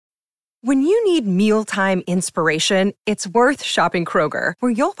When you need mealtime inspiration, it's worth shopping Kroger,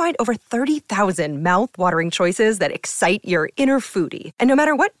 where you'll find over 30,000 mouth-watering choices that excite your inner foodie. And no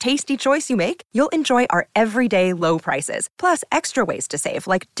matter what tasty choice you make, you'll enjoy our everyday low prices, plus extra ways to save,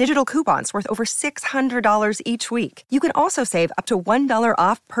 like digital coupons worth over $600 each week. You can also save up to $1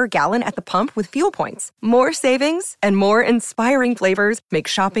 off per gallon at the pump with fuel points. More savings and more inspiring flavors make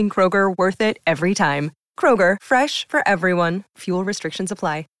shopping Kroger worth it every time. Kroger, fresh for everyone. Fuel restrictions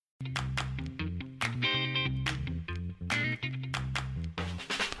apply.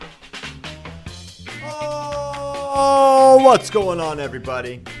 Oh, what's going on,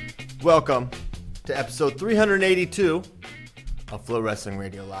 everybody? Welcome to episode 382 of Flow Wrestling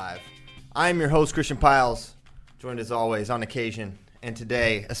Radio Live. I'm your host, Christian Piles, joined as always on occasion, and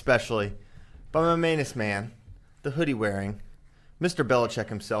today especially, by my mainest man, the hoodie-wearing, Mr. Belichick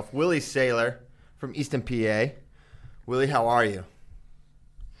himself, Willie Saylor from Easton, PA. Willie, how are you?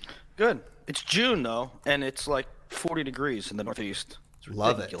 Good. It's June, though, and it's like 40 degrees in the Northeast. It's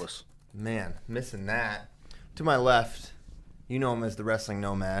ridiculous. Love it. Man, missing that. To my left, you know him as the Wrestling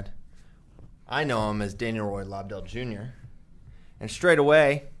Nomad. I know him as Daniel Roy Lobdell Jr. And straight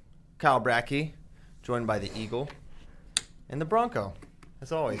away, Kyle Brackey, joined by the Eagle and the Bronco,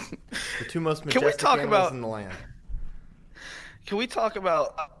 as always. The two most majestic animals in the land. Can we talk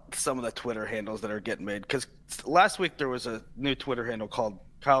about some of the Twitter handles that are getting made? Because last week there was a new Twitter handle called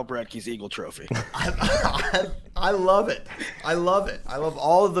Kyle Brackey's Eagle Trophy. I love it. I love it. I love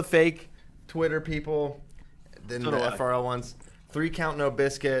all of the fake Twitter people. Then the FRL ones. 3 Count No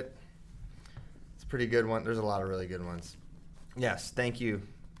Biscuit. It's a pretty good one. There's a lot of really good ones. Yes, thank you.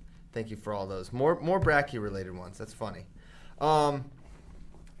 Thank you for all those. More Brackey related ones. That's funny.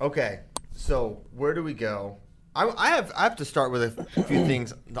 Okay, so where do we go? I have to start with a few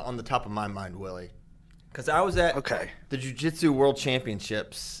things on the top of my mind, Willie. Because I was at the Jiu-Jitsu World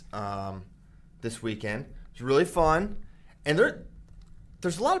Championships this weekend. It was really fun. And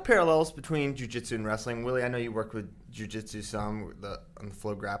there's a lot of parallels between jiu-jitsu and wrestling. Willie, I know you work with jiu-jitsu some on the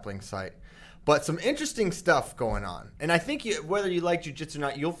Flow Grappling site. But some interesting stuff going on. And I think whether you like jiu-jitsu or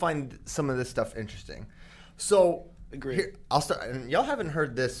not, you'll find some of this stuff interesting. So, Agreed. I'll start. And y'all haven't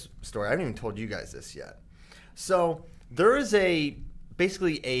heard this story. I haven't even told you guys this yet. So, there is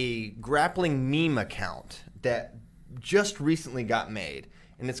basically a grappling meme account that just recently got made.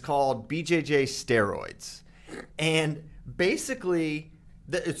 And it's called BJJ Steroids. And basically,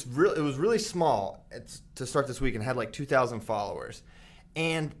 it was really small to start this week and had like 2,000 followers.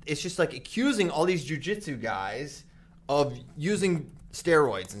 And it's just like accusing all these jiu-jitsu guys of using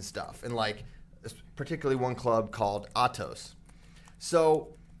steroids and stuff. And like particularly one club called Atos.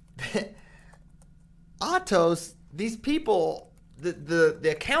 So Atos, these people,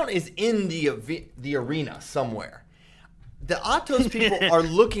 the account is in the arena somewhere. The Atos people are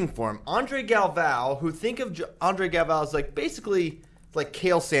looking for him. Andre Galvao, who think of Andre Galvao as like basically like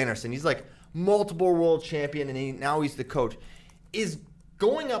Cale Sanderson. He's like multiple world champion, and now he's the coach. Is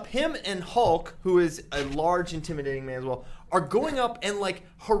going up, him and Hulk, who is a large, intimidating man as well, are going up and like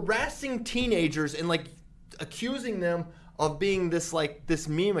harassing teenagers and like accusing them of being this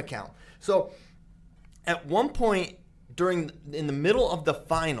meme account. So at one point in the middle of the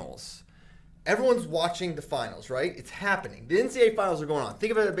finals, everyone's watching the finals, right? It's happening. The NCAA finals are going on.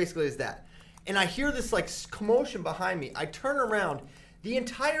 Think of it basically as that. And I hear this like commotion behind me. I turn around. The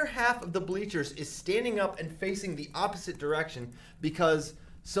entire half of the bleachers is standing up and facing the opposite direction because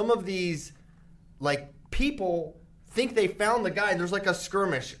some of these like people think they found the guy. There's like a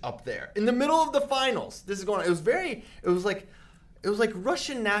skirmish up there in the middle of the finals. This is going on. It was like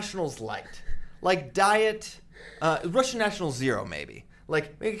Russian Nationals light, like diet, Russian Nationals Zero maybe.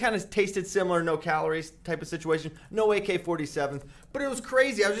 Like, it kind of tasted similar, no calories type of situation. No AK-47s. But it was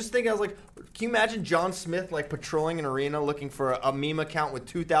crazy. I was just thinking, I was like, can you imagine John Smith, like, patrolling an arena looking for a meme account with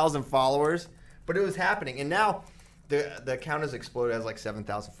 2,000 followers? But it was happening. And now the account has exploded. It has, like,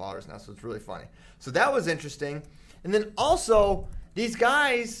 7,000 followers now, so it's really funny. So that was interesting. And then also, these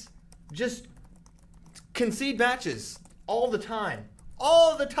guys just concede matches all the time.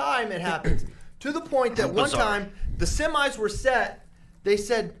 All the time it happens. To the point that one time, the semis were set. They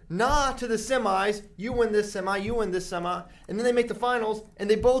said, nah, to the semis. You win this semi, you win this semi. And then they make the finals, and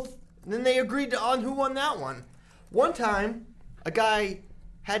then they agreed on who won that one. One time, a guy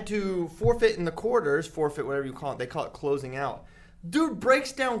had to forfeit in the quarters, whatever you call it. They call it closing out. Dude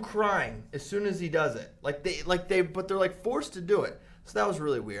breaks down crying as soon as he does it. But they're like forced to do it. So that was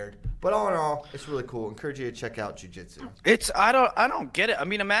really weird. But all in all, it's really cool. Encourage you to check out jiu-jitsu. I don't get it. I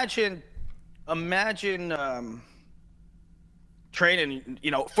mean, imagine training,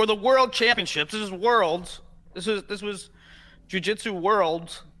 for the world championships. This is worlds. This was jiu-jitsu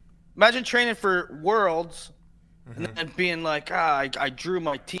worlds. Imagine training for Worlds and then being like, I drew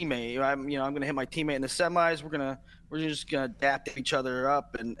my teammate. I'm gonna hit my teammate in the semis. We're just gonna adapt each other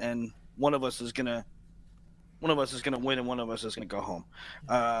up, and one of us is gonna win and one of us is gonna go home.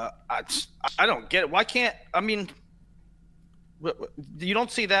 I don't get it. Why can't you don't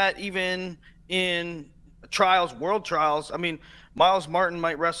see that even in world trials. I mean, Miles Martin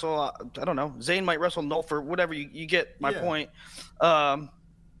might wrestle. I don't know. Zayn might wrestle Nolfer. Whatever. You get my point.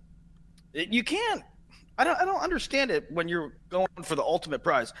 You can't. I don't understand it when you're going for the ultimate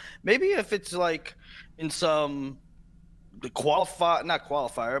prize. Maybe if it's like in some not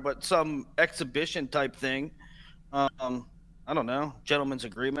qualifier, but some exhibition type thing. I don't know, gentleman's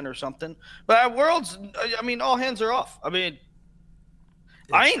agreement or something. But at Worlds, I mean, all hands are off. I mean,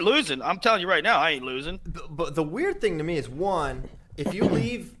 I ain't losing. I'm telling you right now, I ain't losing. But the weird thing to me is, one, if you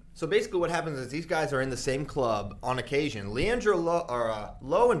leave – so basically what happens is these guys are in the same club on occasion. Leandro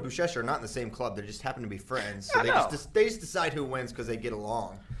Lowe and Bouchesh are not in the same club. They just happen to be friends. So they just decide who wins because they get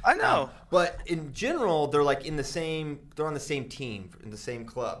along. I know. But in general, they're like they're on the same team, in the same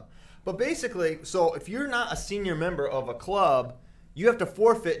club. But basically, so if you're not a senior member of a club, you have to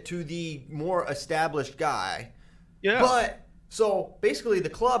forfeit to the more established guy. Yeah. But so basically the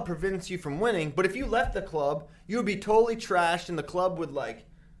club prevents you from winning. But if you left the club, you would be totally trashed and the club would like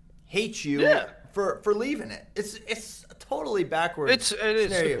hate you for leaving it. It's totally backwards.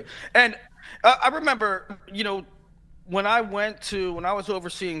 It is. And I remember, when I was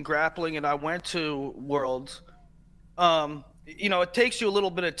overseeing grappling and I went to Worlds, it takes you a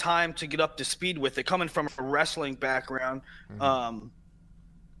little bit of time to get up to speed with it, coming from a wrestling background. Mm-hmm.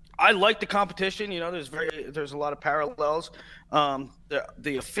 I like the competition. There's a lot of parallels.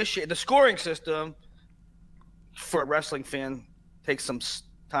 The scoring system for a wrestling fan takes some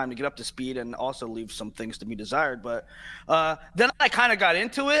time to get up to speed and also leave some things to be desired. But then I kind of got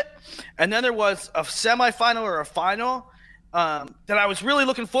into it, and then there was a semifinal or a final that I was really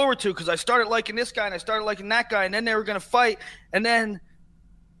looking forward to because I started liking this guy and I started liking that guy, and then they were going to fight, and then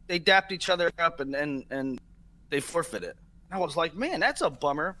they dapped each other up and they forfeited. I was like, man, that's a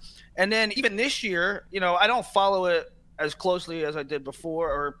bummer. And then even this year, I don't follow it as closely as I did before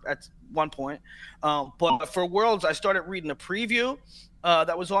or at one point. But for Worlds, I started reading a preview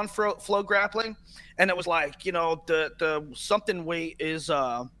that was on Flow Grappling, and it was like, the something weight is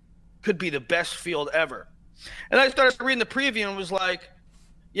could be the best field ever. And I started reading the preview and was like,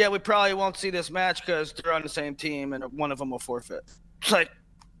 yeah, we probably won't see this match because they're on the same team and one of them will forfeit. It's like,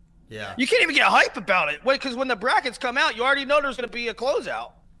 yeah, you can't even get hype about it. Because when the brackets come out, you already know there's going to be a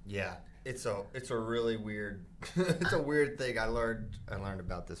closeout. Yeah, it's a really weird it's a weird thing I learned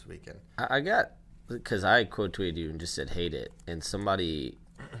about this weekend. Because I quote tweeted you and just said hate it, and someone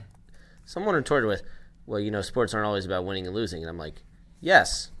retorted with, well, sports aren't always about winning and losing, and I'm like,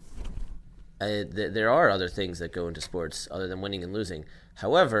 yes, there are other things that go into sports other than winning and losing.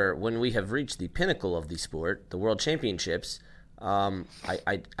 However, when we have reached the pinnacle of the sport, the World Championships, I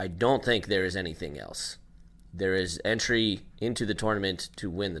don't think there is anything else. There is entry into the tournament to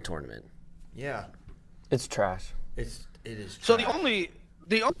win the tournament. Yeah, it's trash. It is trash. So the only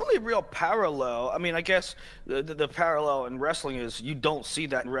real parallel, I mean, I guess the parallel in wrestling is you don't see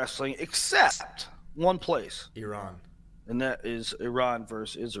that in wrestling except one place. Iran. And that is Iran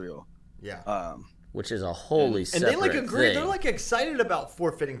versus Israel. Yeah. Which is a wholly separate and they agree. thing. They're excited about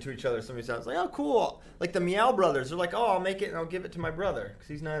forfeiting to each other. Somebody sounds like, oh, cool. Like the Meow brothers. They're like, oh, I'll make it and I'll give it to my brother because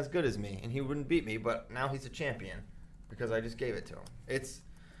he's not as good as me and he wouldn't beat me, but now he's a champion because I just gave it to him. It's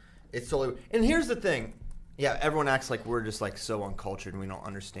totally. And here's the thing. Yeah, everyone acts like we're just so uncultured and we don't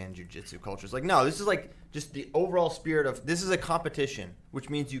understand jiu-jitsu culture. It's like, no, this is just the overall spirit of this is a competition, which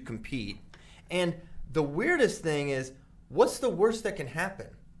means you compete. And the weirdest thing is, what's the worst that can happen?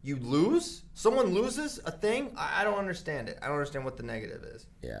 You lose? Someone loses a thing? I don't understand it. I don't understand what the negative is.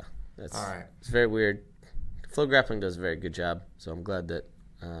 Yeah. All right. It's very weird. Flow Grappling does a very good job, so I'm glad that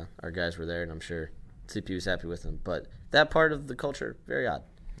our guys were there, and I'm sure CP was happy with them. But that part of the culture, very odd.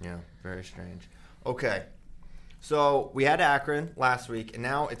 Yeah, very strange. Okay. So we had Akron last week, and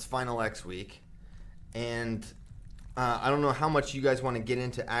now it's Final X week. And I don't know how much you guys want to get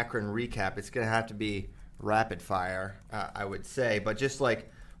into Akron recap. It's going to have to be rapid fire, I would say. But just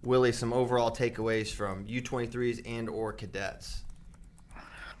Willie, some overall takeaways from U23s and or cadets.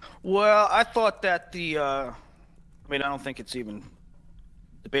 Well, I thought that I don't think it's even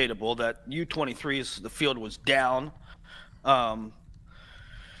debatable that U23s, the field was down.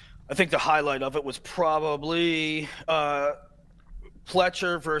 I think the highlight of it was probably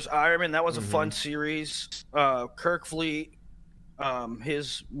Pletcher versus Ironman. That was a fun series. Kirkfleet,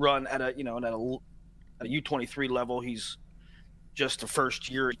 his run at a U23 level, he's just the first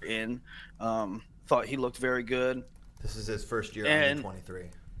year in. Thought he looked very good. This is his first year And- under 23.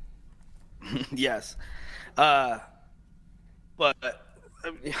 Yes. But,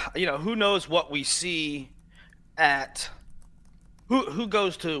 who knows what we see at who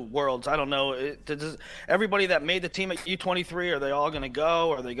goes to Worlds? I don't know. Does everybody that made the team at U23, are they all going to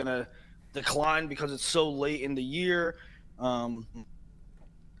go? Are they going to decline because it's so late in the year? Chaz,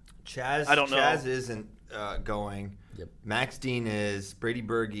 I don't know. Chaz isn't going. Yep. Max Dean is. Brady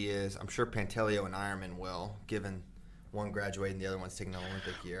Berge is. I'm sure Pantelio and Ironman will, given one graduating, the other one's taking an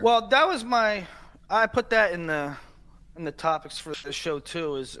Olympic year. Well, that was I put that in the topics for the show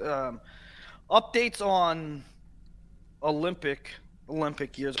too. Is updates on Olympic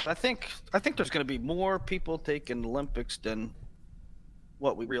years. I think there's going to be more people taking Olympics than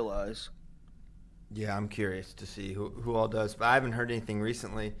what we realize. Yeah, I'm curious to see who all does, but I haven't heard anything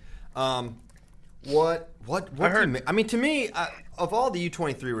recently. What I heard- do you, I mean, to me, of all the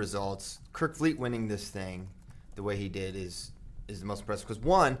U23 results, Kirk Fleet winning this thing the way he did is the most impressive. Because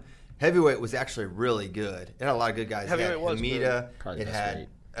one, heavyweight was actually really good. It had a lot of good guys. Heavyweight it had was Hamida, Probably it the had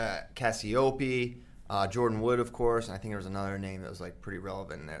best Cassiope, Jordan Wood, of course, and I think there was another name that was like pretty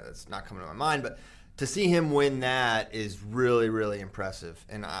relevant in there that's not coming to my mind, but to see him win that is really, really impressive.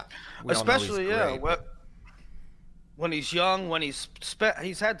 And we all know he's Especially great, when he's young, when he's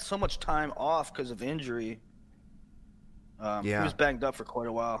had so much time off because of injury. He was banged up for quite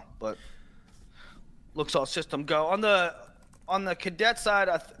a while, but looks all system go. On the cadet side,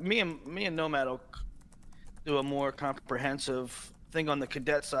 me and Nomad will do a more comprehensive thing on the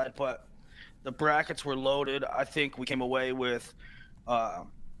cadet side, but the brackets were loaded. I think we came away with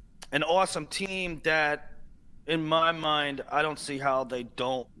an awesome team that, in my mind, I don't see how they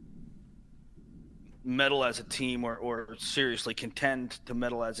don't medal as a team or seriously contend to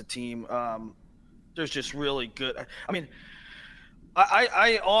medal as a team. There's just really good. I mean,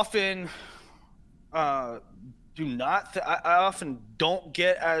 I often do not. I often don't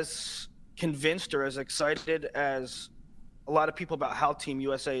get as convinced or as excited as a lot of people about how Team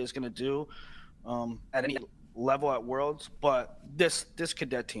USA is going to do at any level at Worlds. But this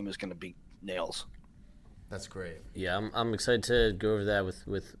cadet team is going to be nails. That's great. Yeah, I'm excited to go over that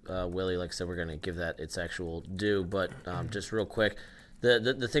with Willie. Like I said, we're going to give that its actual due. But just real quick,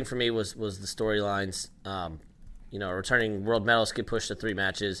 the thing for me was the storylines. Returning world medalists get pushed to 3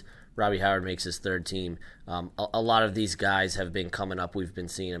 matches. Robbie Howard makes his 3rd team. A lot of these guys have been coming up. We've been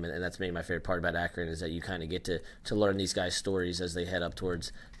seeing them, and that's maybe my favorite part about Akron is that you kind of get to learn these guys' stories as they head up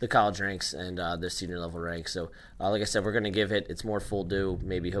towards the college ranks and the senior level ranks. So, like I said, we're going to give it's more full due.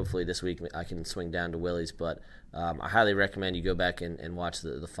 Maybe hopefully this week I can swing down to Willie's, but I highly recommend you go back and watch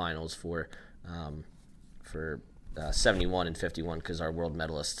the finals for 71 and 51 because our world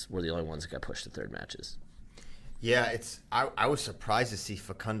medalists were the only ones that got pushed to 3rd matches. Yeah, I was surprised to see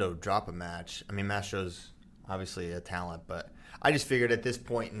Facundo drop a match. I mean, Mastro's obviously a talent, but I just figured at this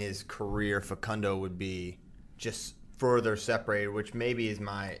point in his career, Facundo would be just further separated, which maybe is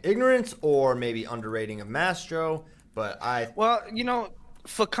my ignorance or maybe underrating of Mastro. But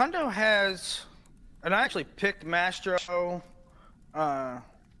Facundo has, and I actually picked Mastro.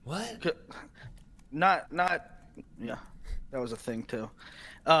 What? Not. Yeah, that was a thing too.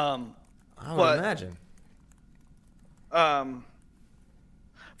 I would imagine.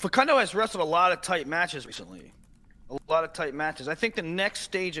 Facundo has wrestled a lot of tight matches recently. I think the next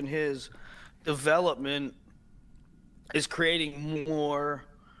stage in his development is creating more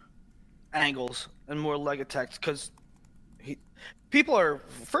angles and more leg attacks because people are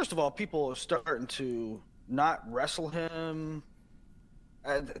starting to not wrestle him.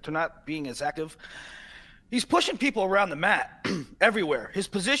 They're not being as active. He's pushing people around the mat everywhere. His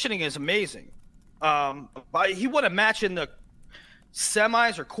positioning is amazing. He won a match in the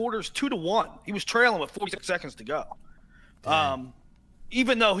semis or quarters 2-1. He was trailing with 46 seconds to go.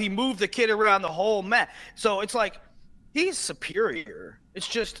 Even though he moved the kid around the whole mat. So it's like he's superior. It's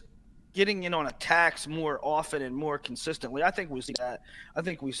just getting in on attacks more often and more consistently. I think we see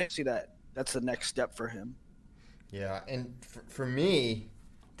that. That's the next step for him. Yeah, and for me,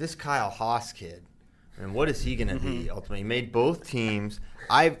 this Kyle Haas kid, and what is he going to be ultimately? He made both teams.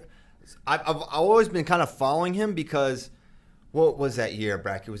 I've always been kind of following him because what was that year,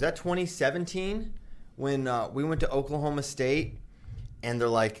 Bracky? Was that 2017 when we went to Oklahoma State and they're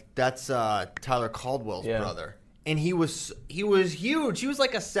like, that's Tyler Caldwell's brother. And he was huge. He was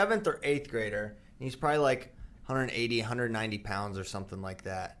like a 7th or 8th grader. And he's probably like 180, 190 pounds or something like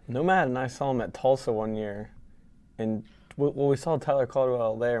that. Nomad and I saw him at Tulsa one year. And we saw Tyler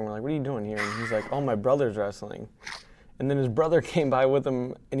Caldwell there and we're like, what are you doing here? And he's like, oh, my brother's wrestling. And then his brother came by with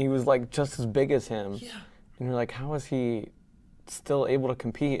him, and he was like just as big as him. Yeah. And we're like, how is he still able to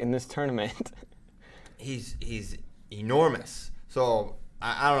compete in this tournament. He's enormous. So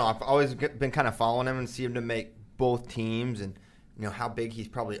I don't know. I've always been kind of following him and see him to make both teams, and how big he's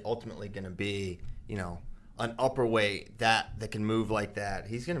probably ultimately going to be. An upper weight that can move like that.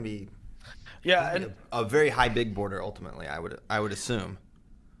 He's going to be a very high big boarder ultimately. I would assume.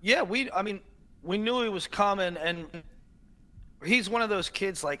 Yeah, we knew he was coming, and he's one of those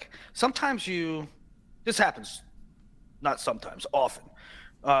kids. Like sometimes this happens, not sometimes, often,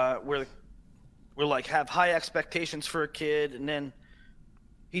 where we're like have high expectations for a kid, and then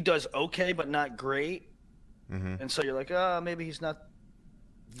he does okay but not great, and so you're like, oh, maybe he's not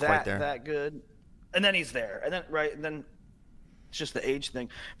that good, and then he's there, and then it's just the age thing.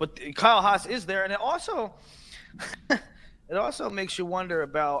 But Kyle Haas is there, and it also makes you wonder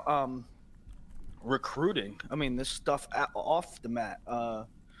about recruiting. I mean, this stuff off the mat.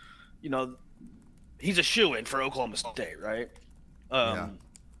 He's a shoo-in for Oklahoma State, right?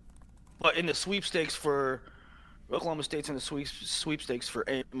 But in the sweepstakes for Oklahoma State's in the sweepstakes for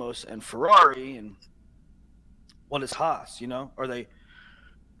Amos and Ferrari, and what is Haas? Are they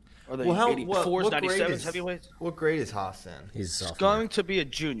 84s, 97s heavyweights? What grade is Haas in? He's a sophomore. He's going to be a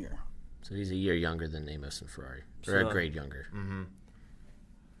junior. So he's a year younger than Amos and Ferrari. Or a grade younger. Mm-hmm.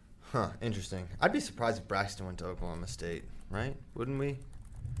 Huh, interesting. I'd be surprised if Braxton went to Oklahoma State, right? Wouldn't we? I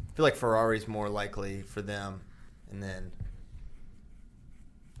feel like Ferrari's more likely for them, and then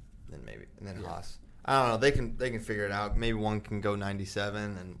Haas. I don't know. They can figure it out. Maybe one can go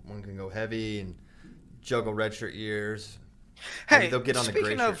 97 and one can go heavy and juggle redshirt years. Maybe they'll get on the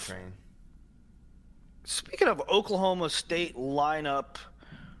gray shirt train. Speaking of Oklahoma State lineup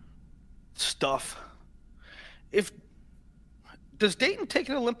stuff, does Dayton take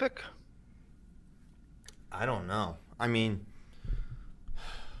an Olympic? I don't know. I mean,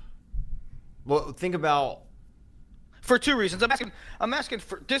 well, think about. For two reasons. I'm asking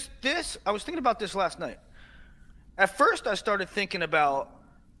for this. I was thinking about this last night. At first, I started thinking about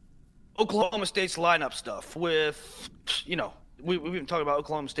Oklahoma State's lineup stuff with, we've been talking about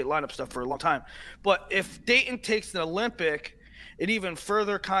Oklahoma State lineup stuff for a long time. But if Dayton takes an Olympic, it even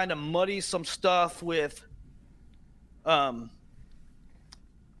further kind of muddies some stuff with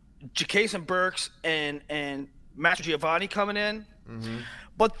Ja'Cason Burks and Master Giovanni coming in. Mm-hmm.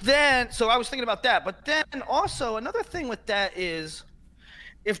 But then, so I was thinking about that. But then also another thing with that is,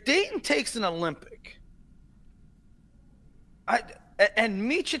 if Dayton takes an Olympic, and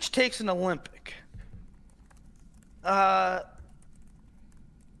Micic takes an Olympic, DeSanto's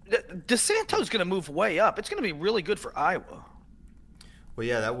going to move way up. It's going to be really good for Iowa. Well,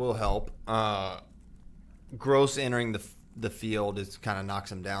 yeah, that will help. Gross entering the field kind of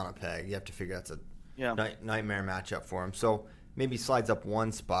knocks him down a peg. You have to figure that's a nightmare matchup for him. So maybe slides up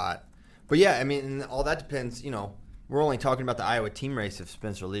one spot. But yeah, I mean, all that depends. We're only talking about the Iowa team race if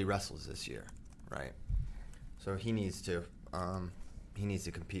Spencer Lee wrestles this year, right? So he needs to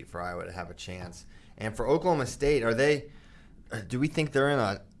compete for Iowa to have a chance. And for Oklahoma State, do we think they're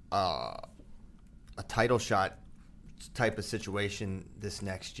in a title shot type of situation this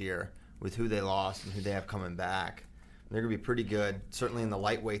next year with who they lost and who they have coming back? They're going to be pretty good, certainly in the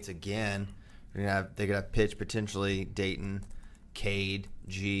lightweights again. They could have pitch potentially Dayton, Cade,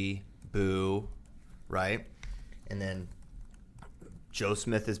 G, Boo, right? And then Joe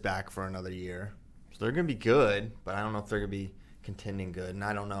Smith is back for another year. So they're going to be good, but I don't know if they're going to be contending good. And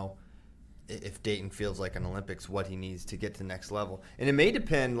I don't know if Dayton feels like an Olympics, what he needs to get to the next level. And it may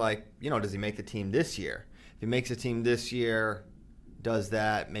depend, does he make the team this year? If he makes the team this year, does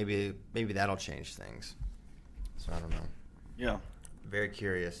that, maybe that'll change things. So I don't know. Yeah. Very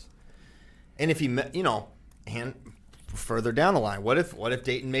curious. And if he, and further down the line, what if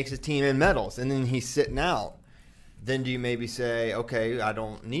Dayton makes his team in medals and then he's sitting out? Then do you maybe say, okay, I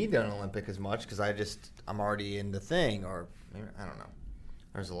don't need an Olympic as much because I'm already in the thing, or maybe, I don't know.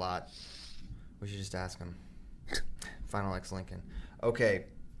 There's a lot. We should just ask him. Final X Lincoln. Okay.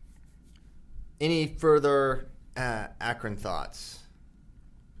 Any further Akron thoughts?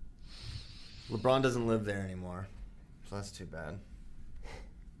 LeBron doesn't live there anymore, so that's too bad.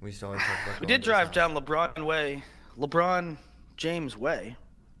 We used to always talk about. We did drive down LeBron James Way.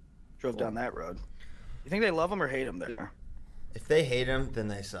 Drove down that road. You think they love him or hate him there? If they hate him, then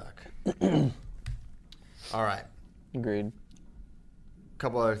they suck. All right. Agreed.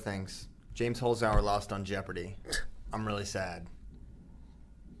 Couple other things. James Holzhauer lost on Jeopardy. I'm really sad.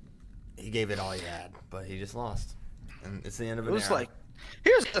 He gave it all he had, but he just lost. And it's the end of an era.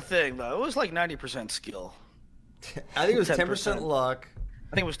 Here's the thing, though. It was like 90% skill. I think it was 10% luck.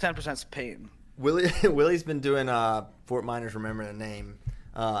 I think it was 10% pain. Willie's been doing Fort Miners Remember the Name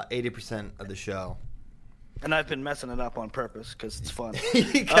 80% of the show. And I've been messing it up on purpose because it's fun.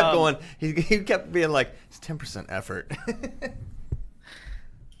 He kept going. He kept being like, it's 10% effort.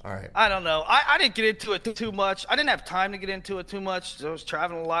 All right. I don't know. I didn't get into it too much. I didn't have time to get into it too much. So I was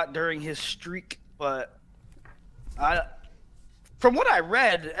traveling a lot during his streak. But from what I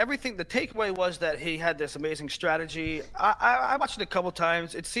read, the takeaway was that he had this amazing strategy. I watched it a couple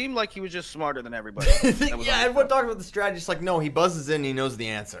times. It seemed like he was just smarter than everybody. Yeah, everyone talking about the strategy. It's like, no, he buzzes in and he knows the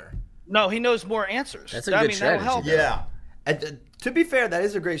answer. No, he knows more answers. That's a good strategy. That'll help. Yeah. And, to be fair, that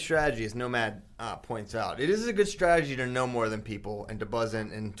is a great strategy, as Nomad points out. It is a good strategy to know more than people and to buzz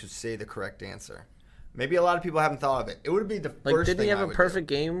in and to say the correct answer. Maybe a lot of people haven't thought of it. It would be the first thing. Didn't he have a perfect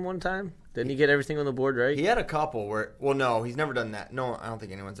game one time? Didn't he get everything on the board right? He had a couple where, well, no, he's never done that. No, I don't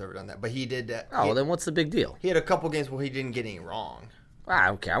think anyone's ever done that. But he did that. Oh, well, then what's the big deal? He had a couple games where he didn't get any wrong.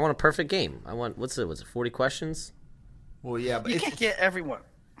 Okay. I want a perfect game. I want, was it 40 questions? Well, yeah, but You can't get everyone.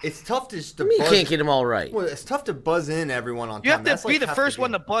 It's tough to just I mean, you can't get them all right. Well, it's tough to buzz in everyone on time. You have That's to be like the half first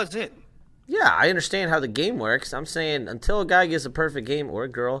one game. to buzz in. Yeah, I understand how the game works. I'm saying until a guy gets a perfect game or a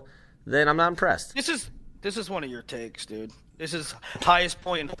girl, then I'm not impressed. This is one of your takes, dude. This is highest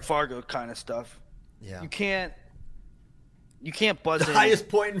point in Fargo kind of stuff. Yeah. You can't buzz in. Highest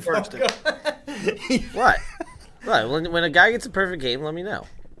point in first. Fargo. What? Right. When a guy gets a perfect game, let me know.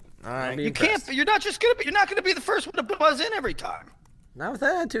 All right. You can't. You're not gonna be the first one to buzz in every time. Not with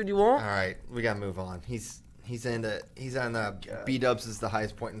that attitude, you won't. All right, we gotta move on. He's on the B-dubs is the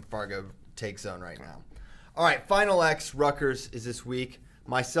highest point in Fargo take zone right now. All right, Final X Rutgers is this week.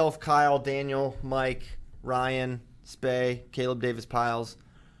 Myself, Kyle, Daniel, Mike, Ryan, Spay, Caleb Davis Piles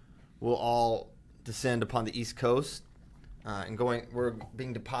will all descend upon the East Coast we're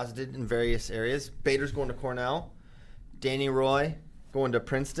being deposited in various areas. Bader's going to Cornell. Danny Roy going to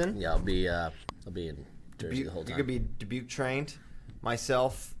Princeton. Yeah, I'll be in Jersey the whole time. You're gonna be Dubuque trained.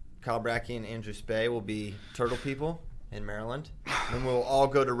 Myself, Kyle Brackey, and Andrew Spay will be Turtle People in Maryland. And we'll all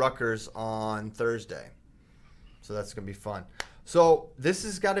go to Rutgers on Thursday. So that's going to be fun. So this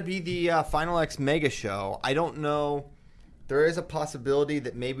has got to be the Final X Mega Show. I don't know. There is a possibility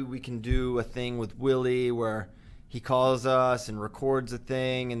that maybe we can do a thing with Willie where he calls us and records a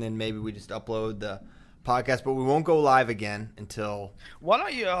thing, and then maybe we just upload the podcast. But we won't go live again until Why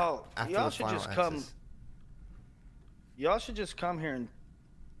don't you all? after Y'all the should Final just come. X's. Y'all should just come here and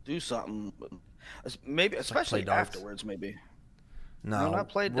do something. Maybe, especially darts? afterwards. Maybe. No, not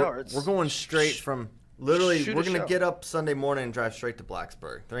play we're- darts. We're going straight from literally. Shoot We're a gonna show. get up Sunday morning and drive straight to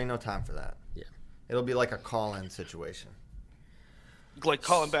Blacksburg. There ain't no time for that. Yeah. It'll be like a call-in situation. Like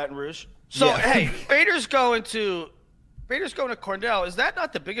calling Baton Rouge. So Yeah. hey, Bader's going to Cornell. Is that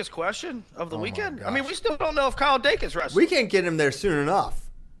not the biggest question of the my weekend? I gosh. mean, we still don't know if Kyle Dake is wrestling. We can't get him there soon enough.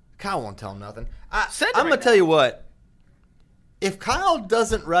 Kyle won't tell him nothing. Send it I'm gonna right tell now. you what. If Kyle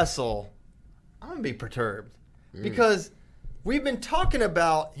doesn't wrestle, I'm gonna be perturbed because we've been talking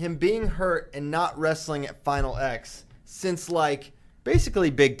about him being hurt and not wrestling at Final X since like basically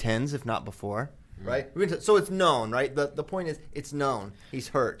Big Tens, if not before, right? So it's known, right? The point is, it's known he's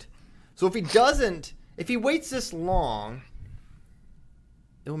hurt. So if he waits this long,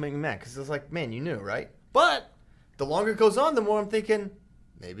 it will make me mad because it's like, man, you knew, right? But the longer it goes on, the more I'm thinking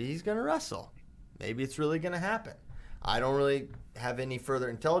maybe he's gonna wrestle. Maybe it's really gonna happen. I don't really have any further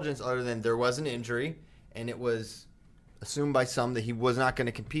intelligence other than there was an injury, and it was assumed by some that he was not going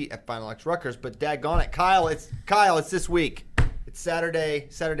to compete at Final X Rutgers. But daggone it, Kyle! It's this week. It's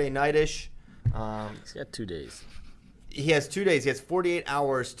Saturday night-ish. He's got 2 days. He has 2 days. He has 48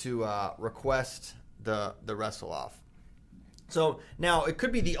 hours to request the wrestle off. So now it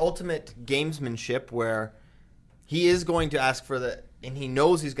could be the ultimate gamesmanship where he is going to ask for and he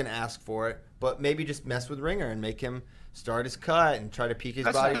knows he's going to ask for it, but maybe just mess with Ringer and make him start his cut and try to peak his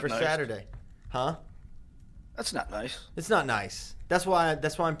That's body not for nice. Saturday. Huh? That's not nice. It's not nice. That's why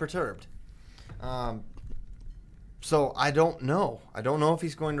I'm perturbed. So I don't know. I don't know if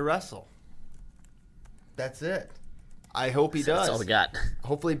he's going to wrestle. That's it. I hope he does. That's all we got.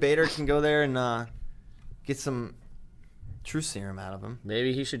 Hopefully Bader can go there and get some truth serum out of him.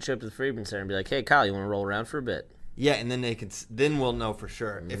 Maybe he should show up to the Freedman Center and be like, "Hey, Kyle, you want to roll around for a bit?" Yeah, and then we'll know for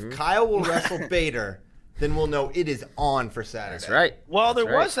sure. If Kyle will wrestle Bader, then we'll know it is on for Saturday. That's right. Well, That's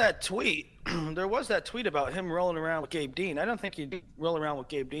there right. was that tweet. There was that tweet about him rolling around with Gabe Dean. I don't think you'd roll around with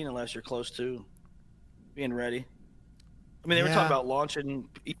Gabe Dean unless you're close to being ready. I mean, they were Yeah. talking about launching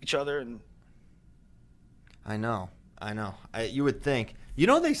each other, and I know. You would think. You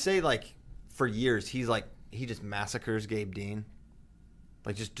know, they say like for years he just massacres Gabe Dean,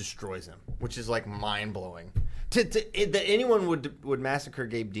 like just destroys him, which is like mind blowing. That anyone would massacre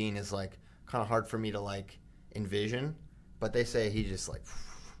Gabe Dean is like kind of hard for me to like envision, but they say he just like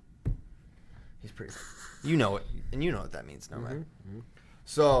He's pretty. You know it, and you know what that means, no man.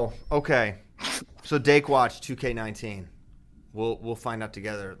 So okay, so Dake Watch 2K19. We'll find out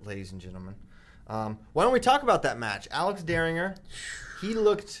together, ladies and gentlemen. Why don't we talk about that match? Alex Daringer, he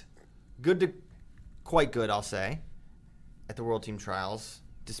looked quite good, I'll say, at the World Team Trials,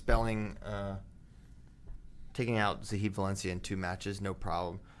 dispelling, taking out Zahid Valencia in 2 matches, no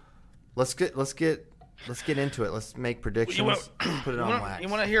problem. Let's get into it. Let's make predictions. Put it on wax. You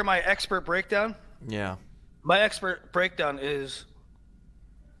want to hear my expert breakdown? Yeah. My expert breakdown is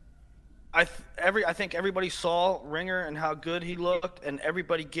I think everybody saw Ringer and how good he looked, and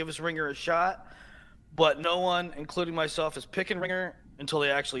everybody gives Ringer a shot, but no one, including myself, is picking Ringer until they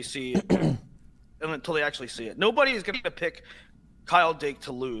actually see it. Nobody is going to pick Kyle Dake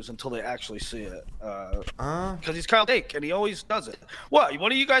to lose until they actually see it, because he's Kyle Dake and he always does it. What?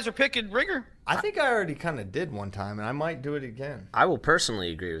 One of you guys are picking Ringer? I think I already kind of did one time, and I might do it again. I will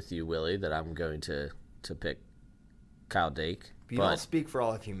personally agree with you, Willie, that I'm going to pick Kyle Dake. You don't speak for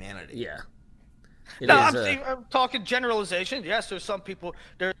all of humanity. Yeah. I'm talking generalization. Yes, there's some people.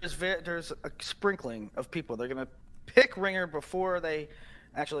 There's a sprinkling of people. They're gonna pick Ringer before it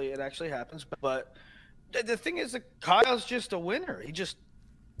actually happens. But the thing is that Kyle's just a winner. I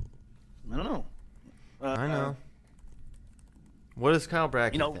don't know. I know. What does Kyle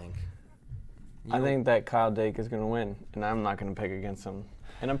Brackett think? I think that Kyle Dake is going to win, and I'm not going to pick against him.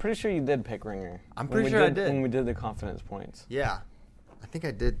 And I'm pretty sure you did pick Ringer. I'm pretty sure I did. When we did the confidence points. Yeah. I think I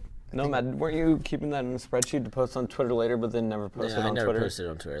did. No, Matt, weren't you keeping that in a spreadsheet to post on Twitter later, but then never posted on Twitter? I never posted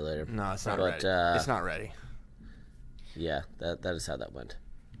on Twitter later. No, it's not ready. It's not ready. Yeah, that is how that went.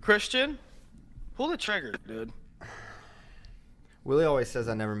 Christian, pull the trigger, dude. Willie always says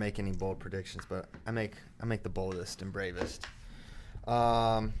I never make any bold predictions, but I make the boldest and bravest.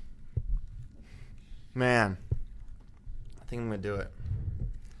 Man, I think I'm gonna do it.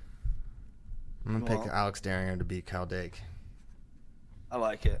 I'm gonna pick Alex Daringer to beat Kyle Dake. I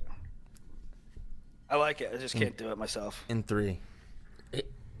like it. I just can't do it myself. In 3.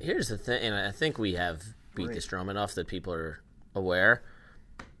 Here's the thing, and I think we have beat this drum enough that people are aware.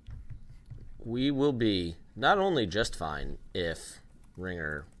 We will be not only just fine if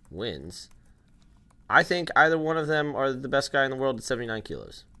Ringer wins. I think either one of them are the best guy in the world at 79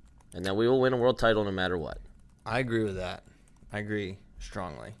 kilos. And that we will win a world title no matter what. I agree with that. I agree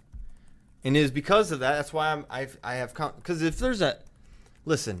strongly. And it is because of that. That's why I have because if there's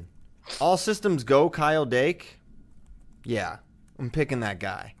listen, all systems go Kyle Dake. Yeah, I'm picking that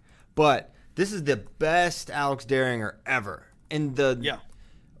guy. But this is the best Alex Daringer ever.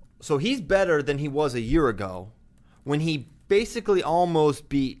 So he's better than he was a year ago when he basically almost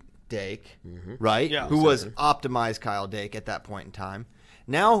beat Dake, right? Yeah. Who was optimized Kyle Dake at that point in time.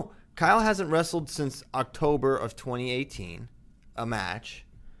 Now Kyle hasn't wrestled since October of 2018, a match,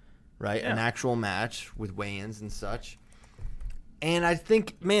 right? Yeah. An actual match with weigh-ins and such. And I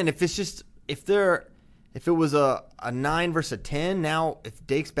think, man, if it was a 9 versus a 10, now if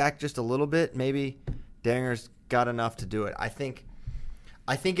Dake's back just a little bit, maybe Daringer's got enough to do it. I think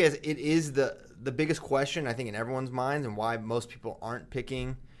as it is the biggest question, I think, in everyone's minds, and why most people aren't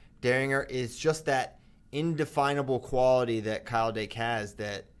picking Daringer is just that indefinable quality that Kyle Dake has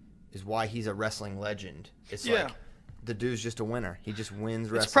that is why he's a wrestling legend. It's like the dude's just a winner. He just wins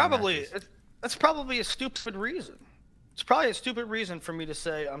wrestling matches. That's probably a stupid reason. It's probably a stupid reason for me to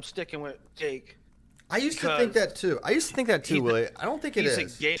say I'm sticking with Dake. I used to think that too. Willie. I don't think it is.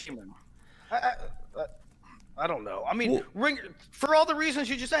 He's a gamer. I don't know. I mean, Ringer, for all the reasons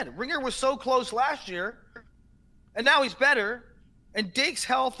you just said, Ringer was so close last year, and now he's better, and Dake's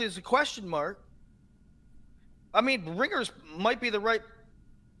health is a question mark. I mean, Ringer's might be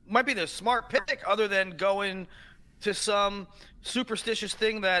the smart pick, other than going to some superstitious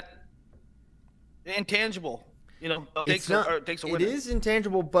thing that intangible. Dake's a winner. It is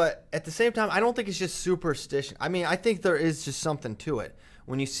intangible, but at the same time, I don't think it's just superstition. I mean, I think there is just something to it.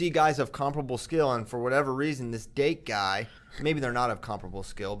 When you see guys of comparable skill, and for whatever reason, this Dake guy, maybe they're not of comparable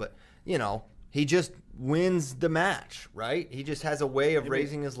skill, but, he just wins the match, right? He just has a way of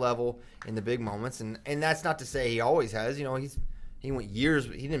raising his level in the big moments, and that's not to say he always has. He went years.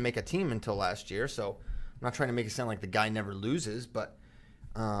 He didn't make a team until last year, so I'm not trying to make it sound like the guy never loses, but,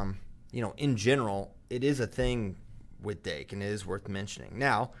 in general, it is a thing with Dake, and it is worth mentioning.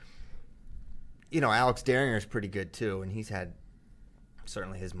 Now, Alex Daringer is pretty good too, and he's had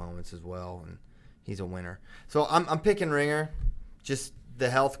certainly his moments as well, and he's a winner. So I'm picking Ringer. Just the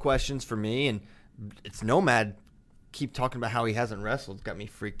health questions for me, and it's Nomad keep talking about how he hasn't wrestled. It's got me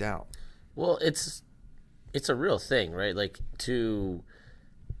freaked out. Well, it's a real thing, right? Like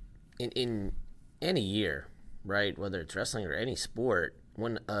in any year, right? Whether it's wrestling or any sport,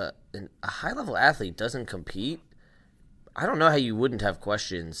 when a high level athlete doesn't compete, I don't know how you wouldn't have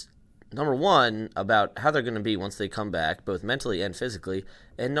questions. Number one, about how they're going to be once they come back, both mentally and physically.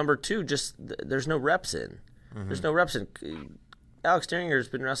 And number two, just there's no reps in. There's no reps in. Alex Dieringer's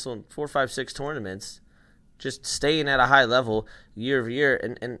been wrestling 4, 5, 6 tournaments, just staying at a high level year over year.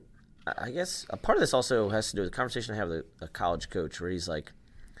 And I guess a part of this also has to do with the conversation I have with a college coach where he's like,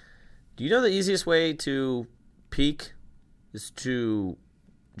 do you know the easiest way to peak is to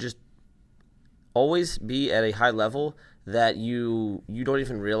just always be at a high level that you don't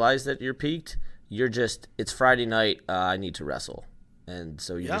even realize that you're peaked. You're just, it's Friday night, I need to wrestle. And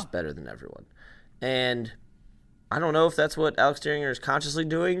so you're just better than everyone. And I don't know if that's what Alex Dieringer is consciously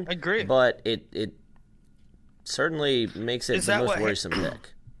doing. I agree. But it certainly makes it the most worrisome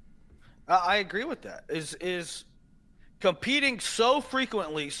pick. I agree with that. Is competing so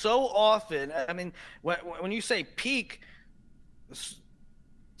frequently, so often. I mean, when you say peak,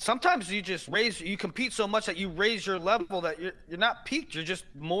 sometimes you compete so much that you raise your level that you're not peaked. You're just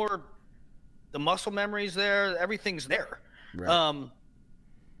more, the muscle memory's there, everything's there. Right.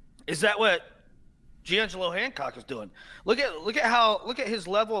 Is that what D'Angelo Hancock is doing? Look at his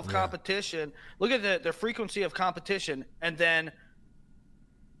level of competition. Look at the frequency of competition, and then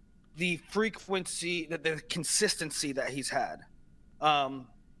the frequency, the consistency that he's had.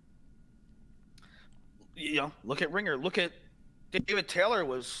 Look at Ringer. Look at David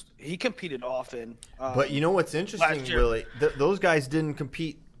Taylor. He competed often. But you know what's interesting, Willie? Those guys didn't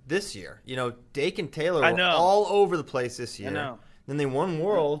compete this year. Dake and Taylor were all over the place this year. I know. Then they won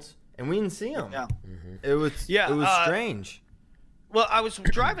Worlds, and we didn't see them. Yeah. It was strange. Well, I was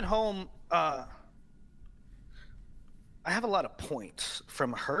driving home. I have a lot of points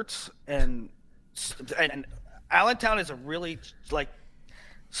from Hertz, and Allentown is a really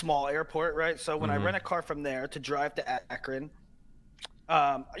small airport, right? So when I rent a car from there to drive to Akron,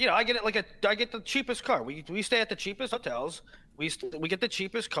 I get it I get the cheapest car. We stay at the cheapest hotels. We get the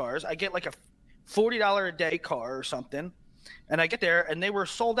cheapest cars. I get like a $40 a day car or something, and I get there and they were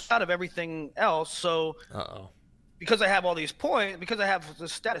sold out of everything else. So because I have all these points, because I have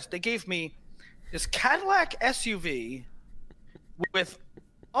this status, they gave me this Cadillac SUV with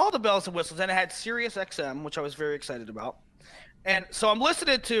all the bells and whistles, and it had Sirius XM, which I was very excited about. And so I'm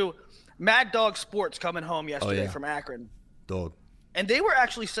listening to Mad Dog Sports coming home yesterday from Akron. Dog. And they were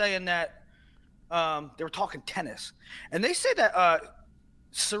actually saying that they were talking tennis. And they say that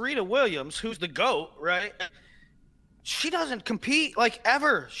Serena Williams, who's the GOAT, right? She doesn't compete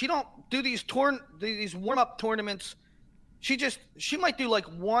ever. She don't do these warm-up tournaments. She might do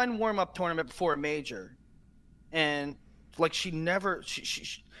one warm-up tournament before a major. And there's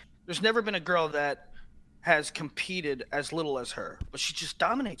never been a girl that has competed as little as her, but she just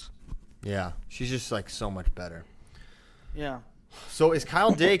dominates. Yeah, she's just so much better. Yeah. So is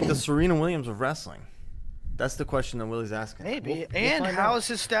Kyle Dake the Serena Williams of wrestling? That's the question that Willie's asking. Maybe. And how is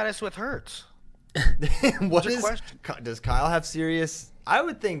his status with Hertz? Does Kyle have Sirius? I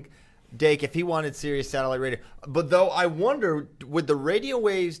would think Dake, if he wanted Sirius satellite radio. But though I wonder, would the radio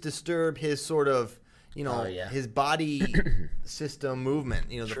waves disturb his sort of, his body system movement,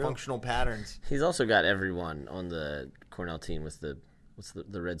 the functional patterns? He's also got everyone on the Cornell team with the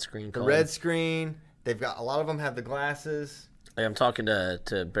red screen called? The red screen. They've got, a lot of them have the glasses. I'm talking to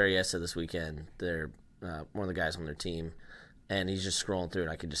Berryessa this weekend. They're one of the guys on their team, and he's just scrolling through,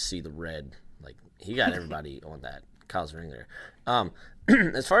 and I could just see the red. He got everybody on that. Kyle's ring there.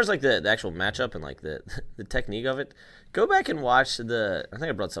 As far as the actual matchup and the technique of it, go back and watch I think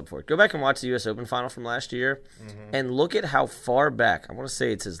I brought this up before. Go back and watch the U.S. Open final from last year, and look at how far back. I want to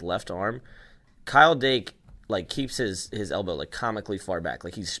say it's his left arm. Kyle Dake keeps his elbow comically far back,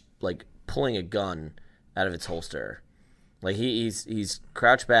 he's pulling a gun out of its holster. He's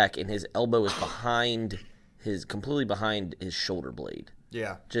crouched back, and his elbow is completely behind his shoulder blade.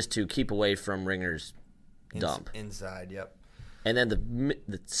 Yeah, just to keep away from Ringer's dump inside. Yep. And then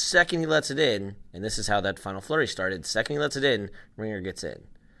the second he lets it in, and this is how that final flurry started. The second he lets it in, Ringer gets in.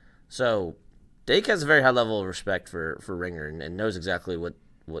 So Dake has a very high level of respect for Ringer and knows exactly what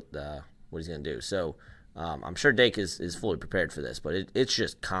he's going to do. So I'm sure Dake is fully prepared for this, but it's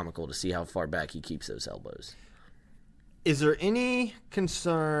just comical to see how far back he keeps those elbows. Is there any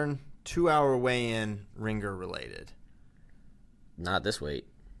concern 2-hour weigh-in Ringer related? Not this weight.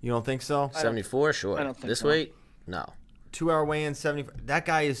 You don't think so? 74, sure. I don't think this so. weight, no. 2-hour weigh-in, 70. That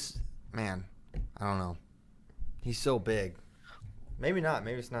guy is, man, I don't know. He's so big. Maybe not.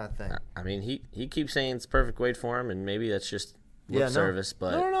 Maybe it's not a thing. I mean, he keeps saying it's perfect weight for him, and maybe that's just lip service.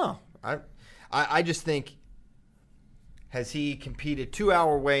 But no. I just think, has he competed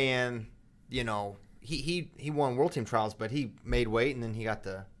 2-hour weigh-in, he won World Team Trials, but he made weight and then he got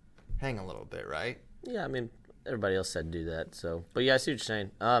to hang a little bit, right? Yeah, I mean, everybody else said do that. So, but yeah, I see what you're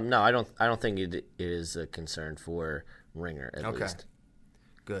saying. No, I don't think it is a concern for Ringer at least.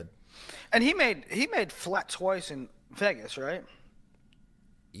 Good. And he made flat twice in Vegas, right?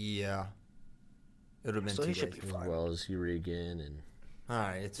 Yeah. It would have been So 2 he should days. be As fine. well as Urigan and All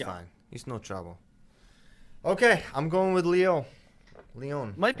right, it's Yeah. fine. He's no trouble. Okay, I'm going with Leon.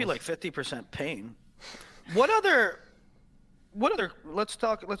 Might be like 50% pain. What other? Let's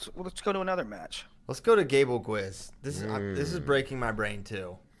go to another match. Let's go to Gable Gwiz. This is breaking my brain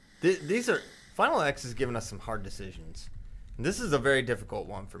too. These are Final X is giving us some hard decisions. And this is a very difficult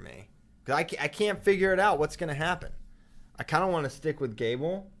one for me because I can't figure it out. What's going to happen? I kind of want to stick with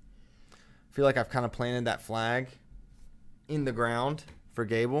Gable. I feel like I've kind of planted that flag in the ground for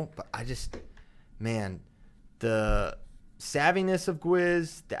Gable, but the savviness of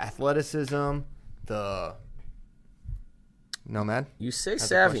Gwiz, the athleticism, the Nomad. you say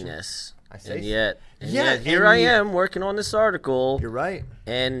That's a question. savviness, I say and yet and here I am working on this article. You're right.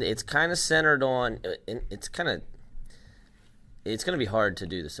 And it's kind of centered on, and it's going to be hard to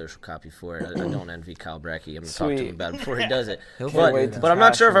do the social copy for it. I don't envy Kyle Brecky. I'm going to talk to Sweet. him about it before he does it. wait to But I'm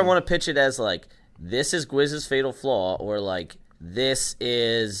not sure if I trash him. want to pitch it as like, this is Gwiz's fatal flaw, or like, this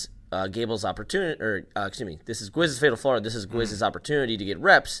is Gable's opportunity, or this is Gwiz's fatal flaw, or this is Gwiz's opportunity to get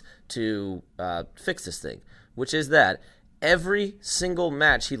reps to fix this thing, which is that every single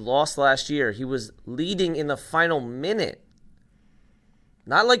match he lost last year, he was leading in the final minute.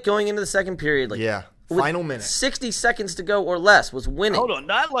 Not like going into the second period. Like Yeah. with Final minute. 60 seconds to go or less was winning. Hold on,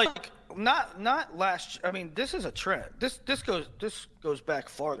 not last. I mean, this is a trend. This goes back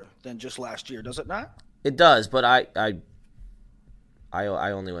farther than just last year, does it not? It does, but I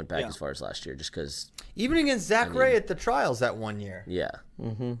only went back as far as last year just because, Even against Zach Ray at the trials that one year. yeah.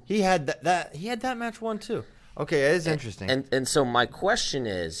 He had that match won too. Okay, it is interesting. And so my question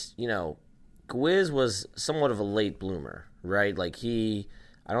is, Gwiz was somewhat of a late bloomer, right? Like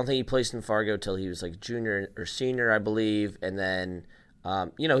I don't think he placed in Fargo till he was like junior or senior, I believe, and then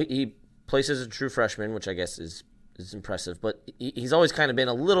he placed as a true freshman, which I guess is impressive, but he's always kind of been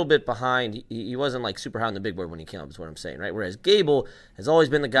a little bit behind. He wasn't like super high on the big board when he came up, is what I'm saying, right? Whereas Gable has always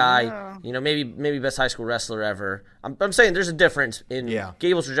been the guy, maybe best high school wrestler ever. I'm saying there's a difference in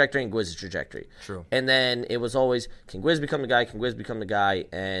Gable's trajectory and Gwiz's trajectory. True. And then it was always, can Gwiz become the guy? Can Gwiz become the guy?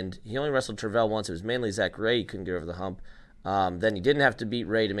 And he only wrestled Tervel once. It was mainly Zach Ray. He couldn't get over the hump. Then he didn't have to beat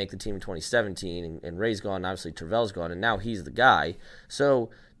Ray to make the team in 2017, and Ray's gone. Obviously, Tervel's gone, and now he's the guy. So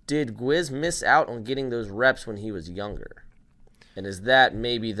did Gwiz miss out on getting those reps when he was younger? And is that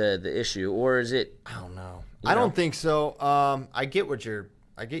maybe the issue, or is it? I don't know. I don't think so. I get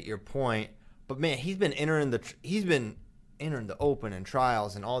your point, but man, he's been entering the open and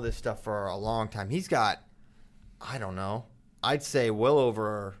trials and all this stuff for a long time. He's got, I don't know, I'd say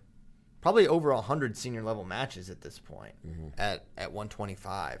probably over 100 senior level matches at this point at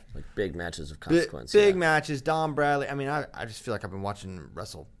 125. Like big matches of consequence. Big matches. Don Bradley. I mean, I just feel like I've been watching him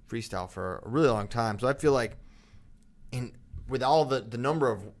wrestle freestyle for a really long time. So I feel like with all the number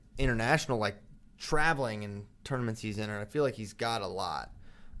of international like traveling and tournaments he's in, I feel like he's got a lot.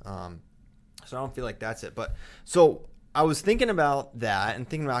 So I don't feel like that's it. But so I was thinking about that and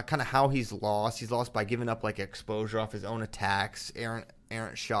thinking about kind of how he's lost. He's lost by giving up like exposure off his own attacks, errant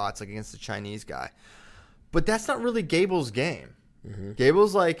shots like against the Chinese guy. But that's not really Gable's game.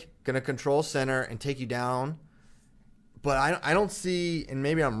 Gable's like going to control center and take you down. But I don't see, and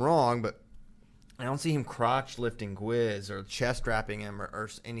maybe I'm wrong, but I don't see him crotch lifting Gwiz or chest wrapping him or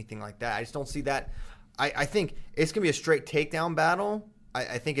anything like that. I just don't see that. I think it's going to be a straight takedown battle.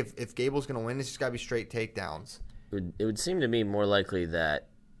 I think if Gable's going to win, it's just got to be straight takedowns. It would seem to me more likely that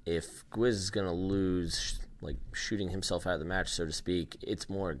if Gwiz is going to lose, like shooting himself out of the match, so to speak, it's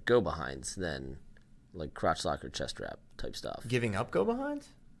more go-behinds than like crotch lock or chest wrap type stuff. Giving up go-behinds?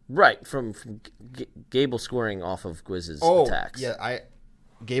 Right, from Gable scoring off of Gwiz's attacks. Yeah,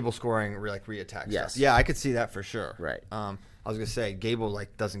 Gable scoring re-attacks. Yes. Stuff. Yeah, I could see that for sure. Right. I was going to say, Gable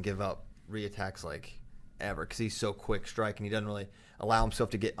like doesn't give up re-attacks like ever because he's so quick striking. He doesn't really allow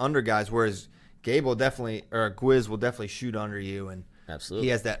himself to get under guys, whereas Gwiz will definitely shoot under you, and absolutely,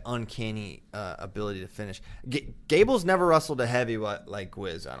 he has that uncanny ability to finish. Gable's never wrestled a heavyweight like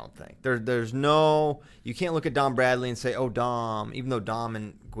Gwiz, I don't think. There's no, you can't look at Dom Bradley and say, oh, Dom, even though Dom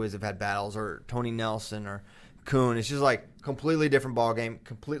and Gwiz have had battles, or Tony Nelson or Kuhn. It's just like completely different ball game,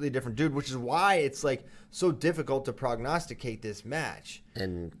 completely different dude, which is why it's like so difficult to prognosticate this match.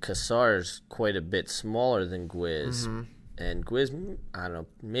 And Kassar's quite a bit smaller than Gwiz. And Gwiz, I don't know,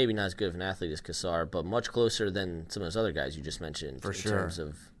 maybe not as good of an athlete as Kassar, but much closer than some of those other guys you just mentioned. For in sure. terms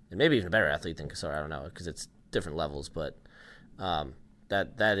of, and maybe even a better athlete than Cassar. I don't know because it's different levels, but Gwiz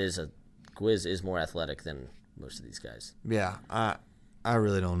is more athletic than most of these guys. Yeah, I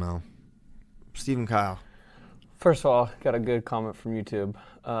really don't know. Stephen Kyle. First of all, got a good comment from YouTube.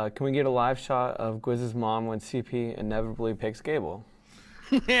 Can we get a live shot of Gwiz's mom when CP inevitably picks Gable?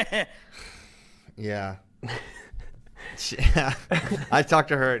 Yeah. I talked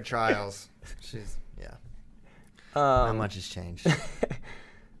to her at trials. Not much has changed.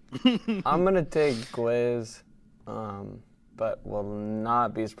 I'm going to take Gwiz, but will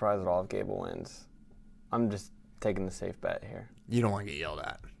not be surprised at all if Gable wins. I'm just taking the safe bet here. You don't want to get yelled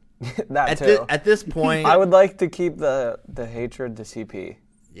at. That too. At this point, I would like to keep the hatred to CP.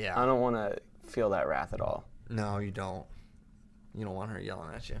 yeah. I don't want to feel that wrath at all. No, you don't. You don't want her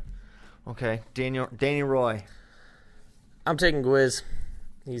yelling at you. Okay, Danny Roy. I'm taking Gwiz.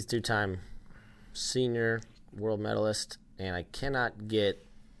 He's 2-time senior world medalist, and I cannot get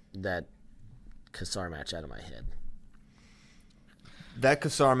that Cassar match out of my head. That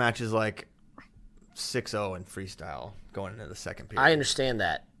Cassar match is like 6-0 in freestyle going into the second period. I understand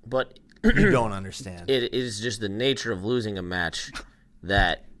that, but You don't understand. it is just the nature of losing a match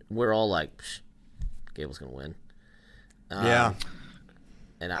that we're all like, Psh, Gable's going to win. Yeah.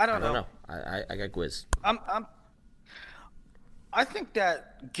 And I don't know. I got Gwiz. I think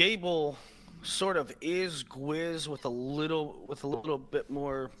that Gable sort of is Gwiz with a little bit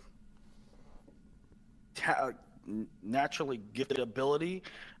more naturally gifted ability.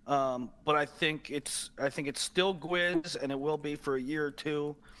 But I think it's still Gwiz, and it will be for a year or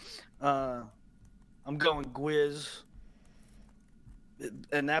two. I'm going Gwiz.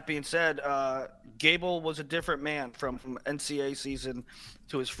 And that being said, Gable was a different man from NCAA season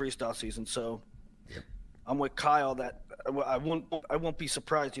to his freestyle season. So I'm with Kyle that I won't be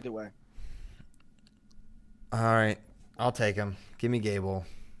surprised either way. All right. I'll take him. Give me Gable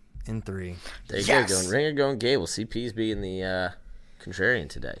in 3. There you go. Ringer going Gable. CP's being the contrarian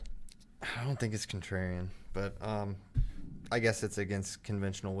today. I don't think it's contrarian, but I guess it's against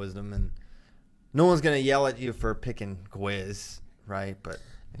conventional wisdom, and no one's going to yell at you for picking Gwiz, right? But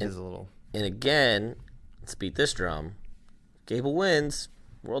it is a little. And again, let's beat this drum. Gable wins.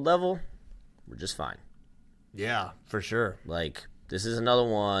 World level, we're just fine. Yeah, for sure. Like, this is another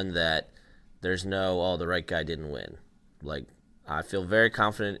one that there's no, the right guy didn't win. Like, I feel very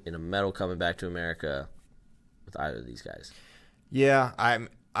confident in a medal coming back to America with either of these guys. Yeah, I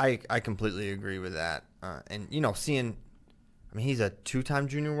completely agree with that. And, he's a 2-time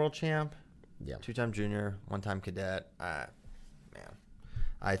junior world champ. Yeah. 2-time junior, 1-time cadet. I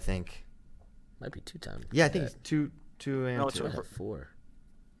think. Might be 2-time. Yeah, I think he's 2 and No, 2. it's over. 4.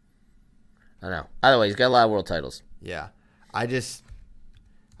 I don't know. Either way, he's got a lot of world titles. Yeah. I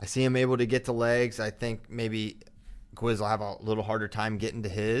see him able to get to legs. I think maybe Gwiz will have a little harder time getting to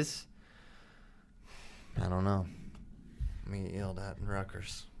his. I don't know. I'm going to get yelled at in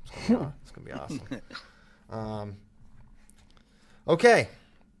Rutgers. It's going to be awesome. Okay.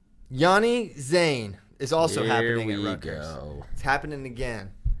 Yanni Zane is also happening at Rutgers. Go. It's happening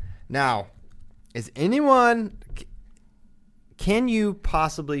again. Now, can you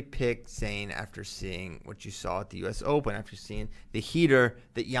possibly pick Zane after seeing what you saw at the U.S. Open, after seeing the heater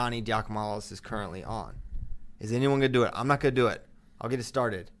that Yanni Diakomalis is currently on? Is anyone going to do it? I'm not going to do it. I'll get it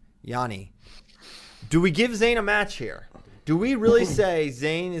started. Yanni, do we give Zane a match here? Do we really say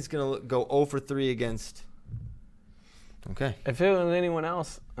Zane is going to go 0 for 3 against? Okay. If it was anyone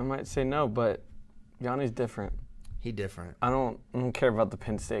else, I might say no, but Yanni's different. He different. I don't care about the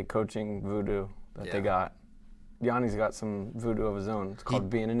Penn State coaching voodoo that they got. Yanni's got some voodoo of his own. It's called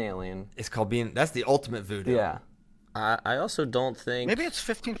being an alien. It's called that's the ultimate voodoo. Yeah. I also don't think. Maybe it's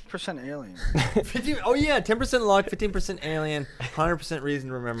 15% alien. 10% luck, 15% alien, 100% reason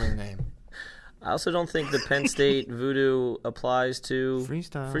to remember the name. I also don't think the Penn State voodoo applies to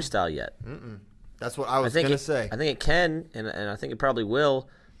freestyle yet. That's what I was going to say. I think it can, and I think it probably will.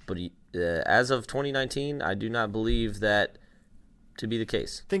 But as of 2019, I do not believe that to be the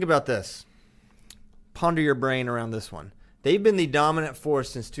case. Think about this. Ponder your brain around this one. They've been the dominant force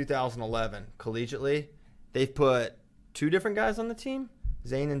since 2011 collegiately. They've put 2 different guys on the team,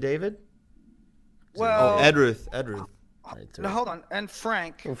 Zane and David. Well, Ed Ruth. Right, no, hold on. And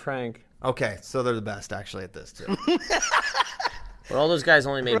Frank. Okay, so they're the best actually at this too. But all those guys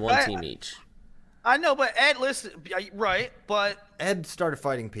only made one team each. I know, but Ed, listen, right, but Ed started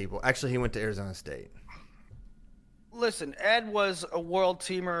fighting people. Actually, he went to Arizona State. Listen, Ed was a world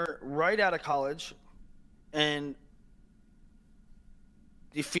teamer right out of college and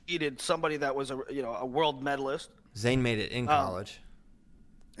defeated somebody that was a world medalist. Zane made it in college.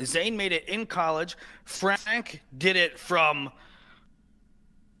 Zane made it in college. Frank did it from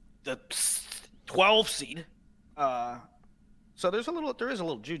the 12 seed. So there is a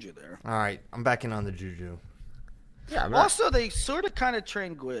little juju there. All right, I'm back in on the juju. Yeah, I'm not, Also, they sort of kind of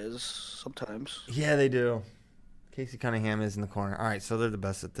train Gwiz sometimes. Yeah, they do. Casey Cunningham is in the corner. All right, so they're the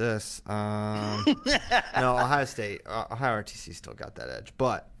best at this. No, Ohio State, Ohio RTC still got that edge,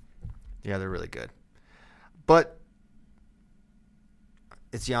 but yeah, they're really good. But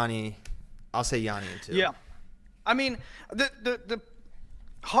it's Yanni. I'll say Yanni too. Yeah, I mean the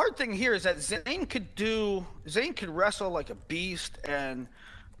hard thing here is that Zane could wrestle like a beast and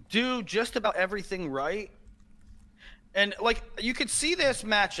do just about everything right. And like you could see this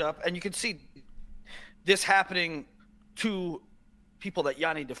matchup, and you could see this happening to people that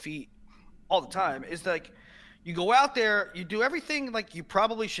Yanni defeat all the time. Is like you go out there, you do everything like you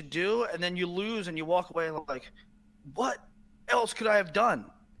probably should do, and then you lose and you walk away like, what else could I have done?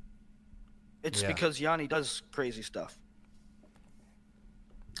 It's because Yanni does crazy stuff.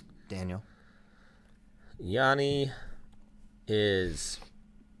 Daniel. Yanni is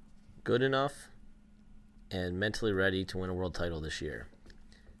good enough and mentally ready to win a world title this year.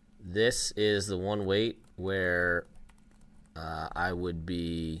 This is the one weight where I would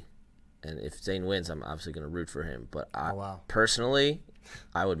be, and if Zane wins, I'm obviously going to root for him. But personally,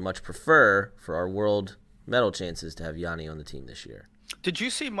 I would much prefer for our world medal chances to have Yanni on the team this year. Did you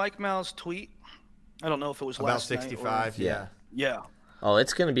see Mike Mal's tweet? I don't know if it was About last 65, night yeah. Yeah. Oh,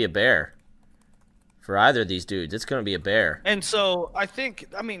 it's going to be a bear. For either of these dudes, it's going to be a bear. And so I think,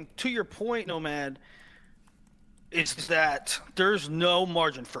 I mean, to your point, Nomad, is that there's no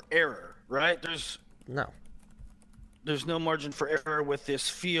margin for error, right? There's no margin for error with this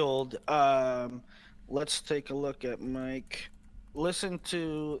field. Let's take a look at Mike. Listen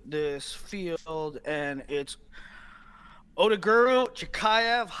to this field, and it's Odaguru,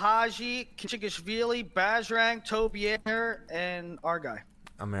 Chikayev, Haji, Kichigashvili, Bajrang, Tobier, and our guy.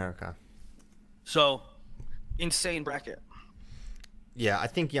 America. So, insane bracket. Yeah, I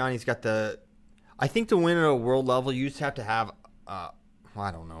think Yanni's got the. I think to win at a world level, you just have to have. I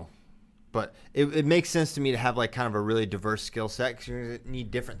don't know, but it makes sense to me to have like kind of a really diverse skill set because you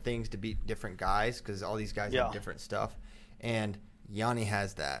need different things to beat different guys because all these guys have different stuff, and Yanni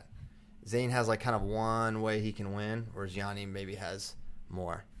has that. Zane has like kind of one way he can win, whereas Yanni maybe has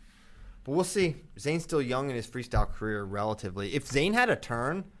more. But we'll see. Zane's still young in his freestyle career relatively. If Zane had a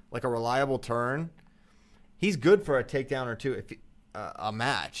turn, like a reliable turn, he's good for a takedown or two. If a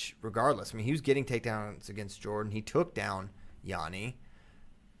match, regardless. I mean, he was getting takedowns against Jordan. He took down Yanni,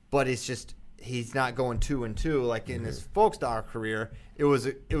 but it's just he's not going 2-2 like in his folk style career. It was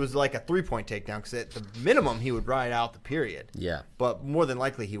like a 3-point takedown because at the minimum he would ride out the period. Yeah, but more than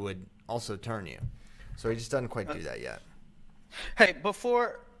likely he would also turn you. So he just doesn't quite do that yet. Hey,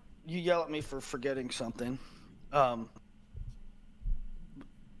 before you yell at me for forgetting something,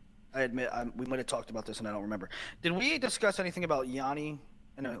 I admit we might have talked about this and I don't remember. Did we discuss anything about Yanni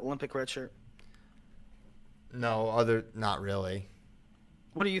and an Olympic red shirt? No, not really.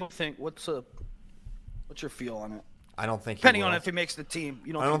 What do you think? What's your feel on it? I don't think Depending on if he makes the team.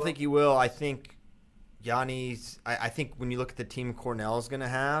 I don't think he will. I think Yanni's – I think when you look at the team Cornell's going to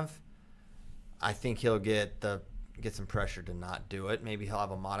have, I think he'll get some pressure to not do it. Maybe he'll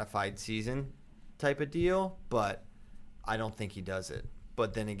have a modified season type of deal, but I don't think he does it.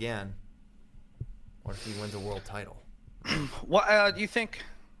 But then again, what if he wins a world title? What do you think?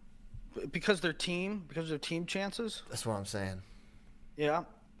 Because of their team chances? That's what I'm saying. Yeah,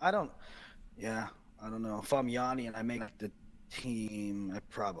 I don't know. If I'm Yanni and I make the team, I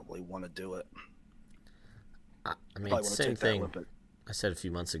probably want to do it. I mean, it's the same thing I said a few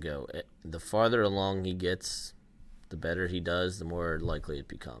months ago. The farther along he gets, the better he does, the more likely it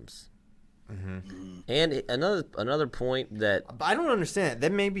becomes. Mm-hmm. And another point that I don't understand it.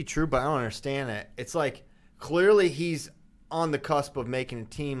 That may be true, but I don't understand it. It's like clearly he's on the cusp of making a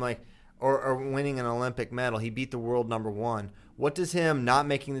team, like or winning an Olympic medal. He beat the world number one. What does him not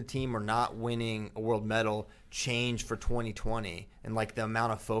making the team or not winning a world medal change for 2020 and like the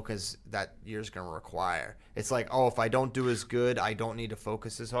amount of focus that year's going to require? It's like, oh, if I don't do as good, I don't need to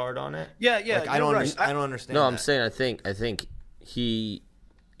focus as hard on it. Yeah. Like, I don't understand. No, that. I'm saying I think he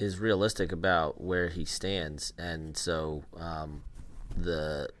is realistic about where he stands, and so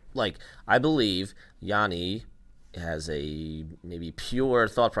I believe Yanni has a maybe pure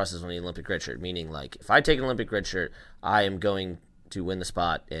thought process on the Olympic red shirt, meaning like if I take an Olympic red shirt, I am going to win the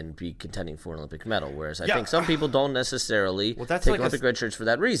spot and be contending for an Olympic medal. Whereas I think some people don't necessarily take Olympic red shirts for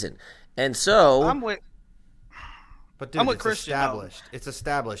that reason. And so I'm with Christian. Established. It's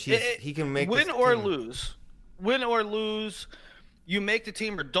established. He can make win or lose. Win or lose. You make the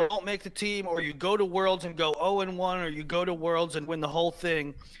team or don't make the team, or you go to Worlds and go 0-1, or you go to Worlds and win the whole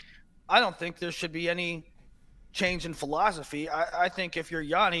thing. I don't think there should be any change in philosophy. I think if you're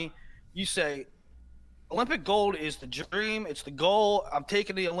Yanni, you say Olympic gold is the dream. It's the goal. I'm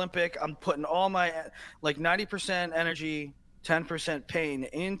taking the Olympic. I'm putting all my 90% energy, 10% pain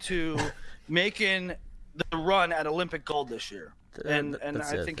into making the run at Olympic gold this year. And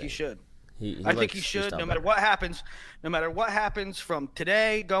I think he should. I think he should. No matter what happens, from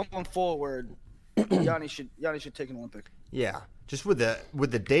today going forward, Yanni should take an Olympic. Yeah, just with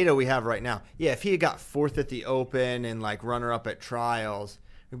the data we have right now. Yeah, if he had got fourth at the Open and like runner up at trials,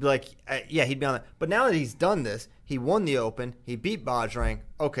 we'd be like, yeah, he'd be on that. But now that he's done this, he won the Open, he beat Bajrang.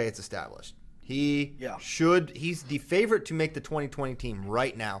 Okay, it's established. He's the favorite to make the 2020 team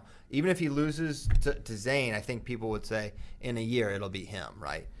right now. Even if he loses to Zane, I think people would say in a year it'll be him,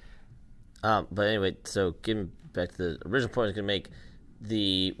 right? But anyway, so getting back to the original point I was going to make,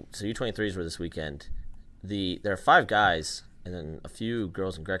 so U23s were this weekend. There are 5 guys and then a few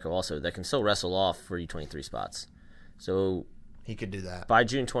girls in Greco also that can still wrestle off for U23 spots. So he could do that. By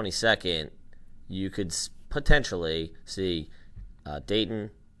June 22nd, you could potentially see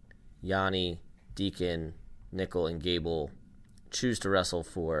Dayton, Yanni, Deacon, Nickel, and Gable choose to wrestle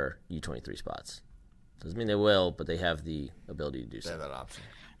for U23 spots. Doesn't mean they will, but they have the ability to do so. They have that option.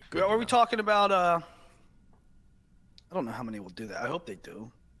 Are we talking about I don't know how many will do that. I hope they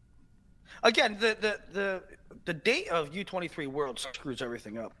do. Again, the date of U23 World screws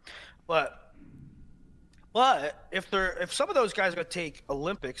everything up. But if some of those guys are going to take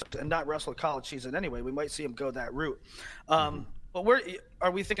Olympics and not wrestle a college season anyway, we might see them go that route. But where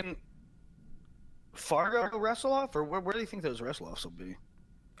are we thinking? Fargo wrestle off, or where do you think those wrestle offs will be?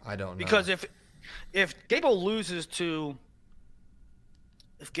 I don't know. Because if Gable loses to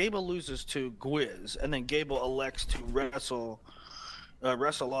Gwiz and then Gable elects to wrestle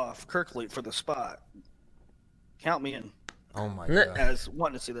off Kirkley for the spot, count me in. Oh my god! As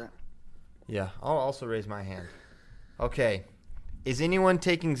wanting to see that. Yeah, I'll also raise my hand. Okay, is anyone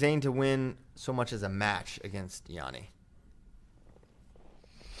taking Zane to win so much as a match against Yanni?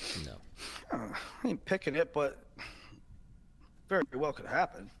 No. I ain't picking it, but very well could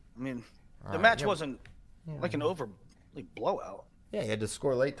happen. I mean, the match wasn't like an blowout. Yeah, he had to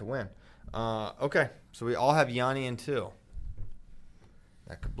score late to win. Okay, so we all have Yanni in 2.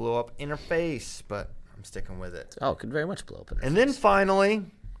 That could blow up in her face, but I'm sticking with it. Oh, it could very much blow up in her face. And then finally,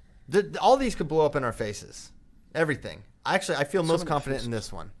 all these could blow up in our faces. Everything. Actually, I feel most confident in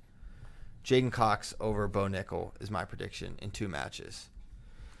this one. Jaden Cox over Bo Nickel is my prediction in 2 matches.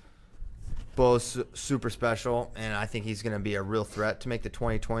 Bo's super special, and I think he's going to be a real threat to make the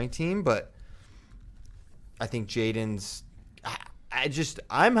 2020 team. But I think Jaden's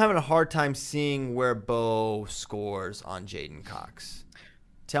I'm having a hard time seeing where Bo scores on Jaden Cox.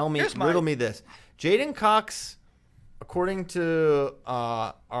 Riddle me this. Jaden Cox, according to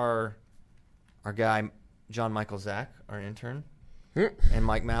our guy, John Michael Zach, our intern, and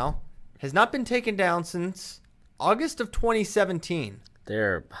Mike Mao, has not been taken down since August of 2017.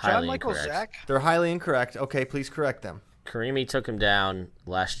 They're highly incorrect. Zach? They're highly incorrect. Okay, please correct them. Karimi took him down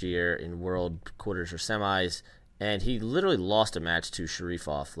last year in world quarters or semis, and he literally lost a match to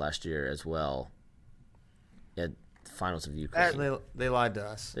Sharifov last year as well at the finals of Ukraine. They lied to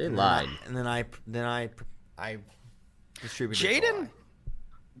us. They lied. And then I distributed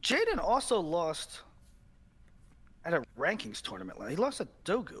Jaden also lost at a rankings tournament. He lost at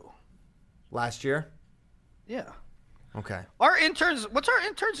Dogu. Last year? Yeah. Okay. What's our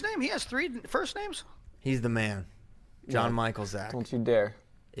intern's name? He has 3 first names? He's the man. John Michael Zach. Don't you dare.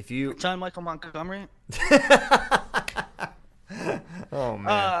 John Michael Montgomery? Oh,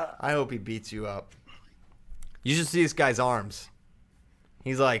 man. I hope he beats you up. You should see this guy's arms.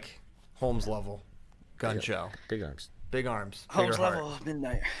 He's like Holmes level. Gun show. Big arms. Big arms. Holmes Bigger level heart.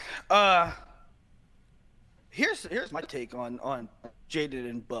 midnight. Here's my take on Jaden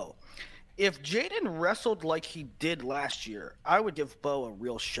and Bo. If Jaden wrestled like he did last year, I would give Bo a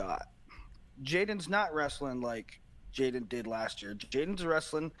real shot. Jaden's not wrestling like Jaden did last year. Jaden's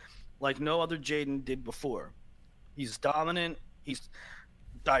wrestling like no other Jaden did before. He's dominant. He's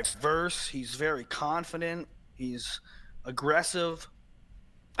diverse. He's very confident. He's aggressive.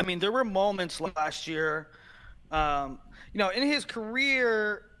 I mean, there were moments last year, in his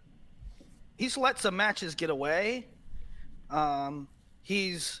career, he's let some matches get away.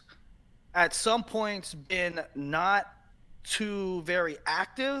 He's at some points been not too very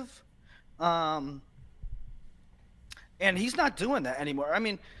active. And he's not doing that anymore. I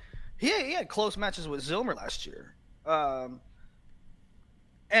mean, he had close matches with Zilmer last year.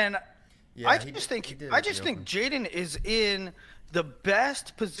 And yeah, I just think Jaden is in the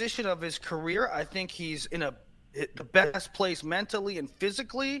best position of his career. I think he's in the best place mentally and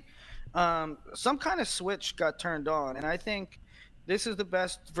physically. some kind of switch got turned on, and I think this is the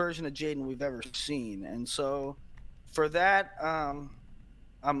best version of Jaden we've ever seen. And so, for that, I'm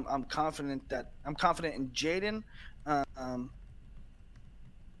confident in Jaden.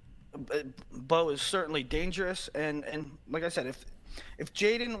 Bo is certainly dangerous, and like I said, if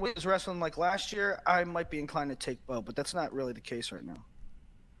Jaden was wrestling like last year, I might be inclined to take Bo, but that's not really the case right now.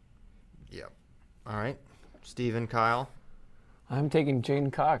 Yep. All right. Steven, Kyle. I'm taking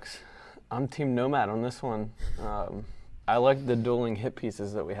Jaden Cox. I'm Team Nomad on this one. I like the dueling hit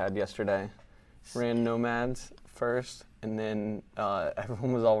pieces that we had yesterday. Ran Nomads first, and then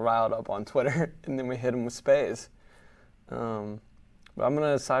everyone was all riled up on Twitter, and then we hit him with Spays. But I'm going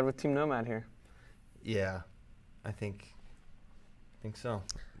to side with Team Nomad here. Yeah, I think so.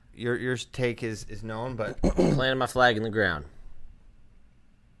 Your take is known, but Planting my flag in the ground.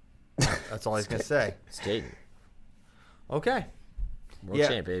 that's all he's going to say. It's Jaden. Okay. World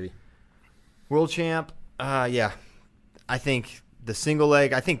champ, baby. World champ. Yeah. I think the single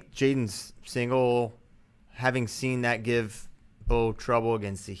leg, I think Jaden's single, having seen that give Bo trouble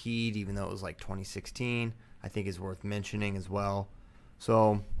against the Heat, even though it was like 2016, I think is worth mentioning as well.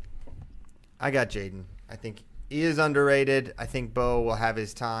 So I got Jaden. I think he is underrated. I think Bo will have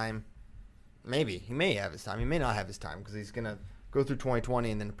his time. Maybe. He may have his time. He may not have his time because he's going to go through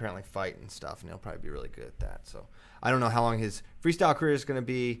 2020 and then apparently fight and stuff, and he'll probably be really good at that. So I don't know how long his freestyle career is going to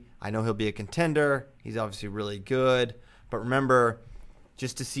be. I know he'll be a contender. He's obviously really good. But remember,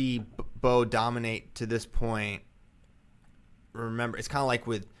 just to see Bo dominate to this point, remember, it's kind of like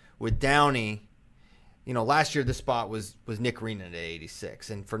with Downey. You know, last year this spot was Nick Reenan at 86,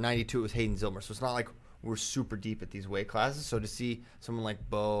 and for 92 it was Hayden Zillmer. So it's not like we're super deep at these weight classes. So to see someone like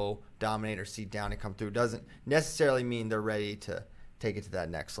Bo dominate or see Downey come through doesn't necessarily mean they're ready to take it to that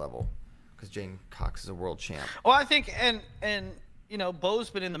next level, because Jaden Cox is a world champ. Well, I think, and you know, Bo's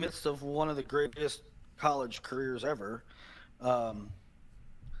been in the midst of one of the greatest college careers ever. And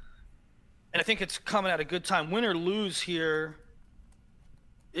I think it's coming at a good time. Win or lose here,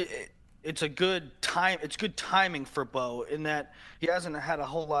 it's a good time. It's good timing for Bo in that he hasn't had a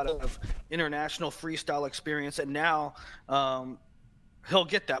whole lot of international freestyle experience, and now he'll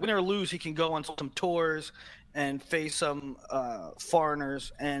get that. Win or lose, he can go on some tours and face some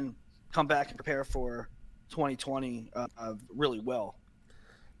foreigners and come back and prepare for 2020 really well.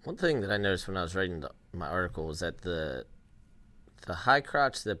 One thing that I noticed when I was writing my article was that the high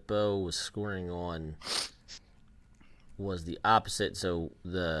crotch that Bo was scoring on was the opposite. So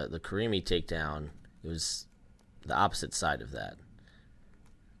the Karimi takedown, it was the opposite side of that.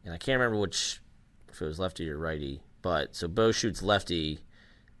 And I can't remember if it was lefty or righty. But so Bo shoots lefty,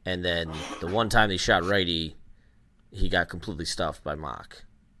 and then the one time he shot righty, he got completely stuffed by Mock.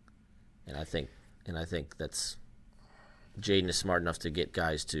 And I think that's Jaden is smart enough to get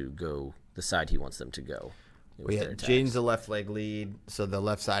guys to go the side he wants them to go. Well, yeah, Jaden's a left leg lead, so the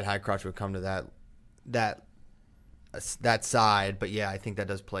left side high crotch would come to that side. But yeah, I think that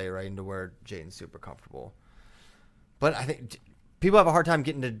does play right into where Jaden's super comfortable. But I think people have a hard time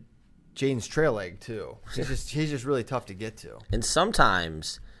getting to Jaden's trail leg too. He's just really tough to get to. And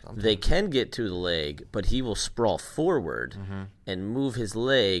sometimes they can get to the leg, but he will sprawl forward and move his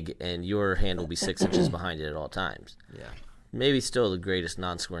leg, and your hand will be 6 inches behind it at all times. Yeah. Maybe still the greatest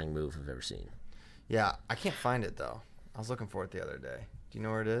non-scoring move I've ever seen. Yeah, I can't find it though. I was looking for it the other day. Do you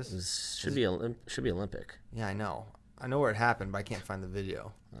know where it is? Should be Olympic. Yeah, I know. I know where it happened, but I can't find the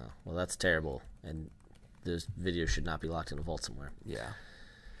video. Oh, well, that's terrible, and those videos should not be locked in a vault somewhere. Yeah.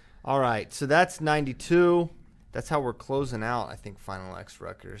 All right, so that's 92. That's how we're closing out, I think, Final X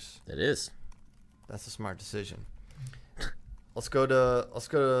Rutgers. It is. That's a smart decision. Let's go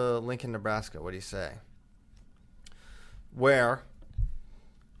to Lincoln, Nebraska. What do you say? Where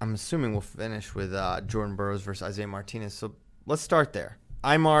I'm assuming we'll finish with Jordan Burroughs versus Isaiah Martinez. So let's start there.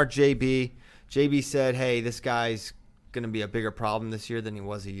 Imar, JB. JB said, hey, this guy's going to be a bigger problem this year than he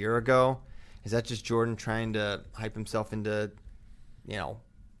was a year ago. Is that just Jordan trying to hype himself into,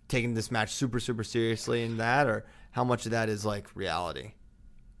 taking this match super, super seriously in that? Or how much of that is, reality?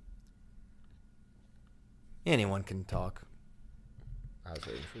 Anyone can talk. I was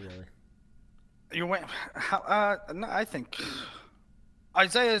waiting for Willie. You went. No, I think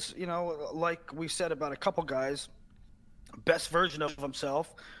Isaiah's, like we said about a couple guys, best version of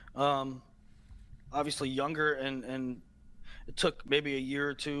himself. Obviously younger, and it took maybe a year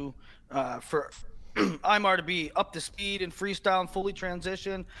or two for Imar to be up to speed in freestyle and fully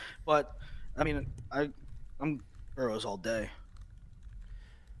transition. But I mean, I'm Burroughs all day.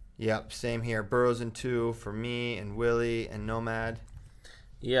 Yep, same here. Burroughs in 2 for me and Willie and Nomad.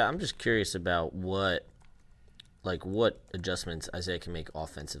 Yeah, I'm just curious about what like what adjustments Isaiah can make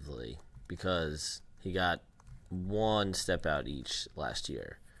offensively, because he got one step out each last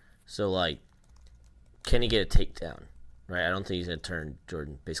year. So, like, can he get a takedown? Right? I don't think he's going to turn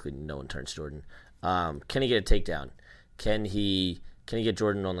Jordan. Basically, no one turns Jordan. Can he get a takedown? Can he get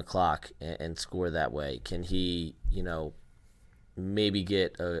Jordan on the clock and score that way? Can he, maybe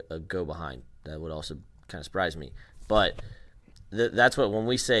get a go behind? That would also kind of surprise me. But that's what, when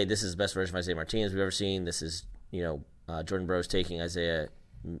we say this is the best version of Isaiah Martinez we've ever seen, this is, Jordan Burroughs taking Isaiah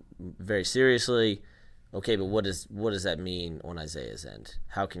very seriously. Okay, but what does that mean on Isaiah's end?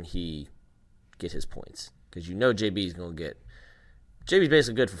 How can he get his points? Because JB's going to JB's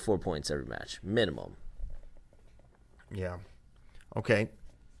basically good for 4 points every match, minimum. Yeah. Okay.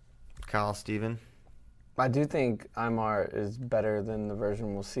 Kyle, Steven? I do think Aymar is better than the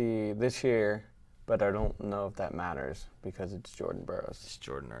version we'll see this year, but I don't know if that matters because it's Jordan Burroughs. It's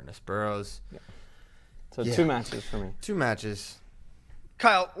Jordan Ernest Burroughs. Yeah. So 2 matches for me. 2 matches.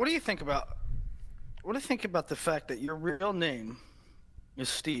 Kyle, what do you think about the fact that your real name is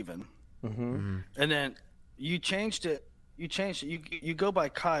Steven, and then you changed it? You go by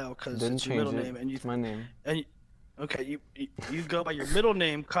Kyle because it's your middle name, and it's my name. And you go by your middle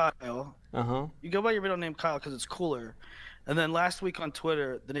name Kyle. You go by your middle name Kyle because it's cooler. And then last week on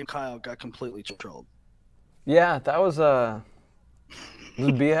Twitter, the name Kyle got completely trolled. Yeah, that was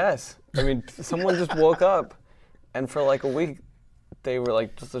BS. I mean, someone just woke up, and for like a week, they were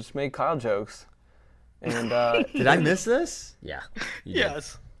like, just make Kyle jokes. And did I miss this? Yeah.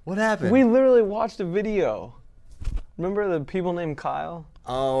 Yes. What happened? We literally watched a video. Remember the people named Kyle?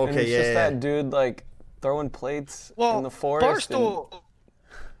 Oh, okay, and it's just that dude like throwing plates in the forest.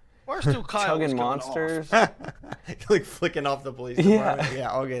 Barstool Kyle chugging monsters. Like flicking off the police department.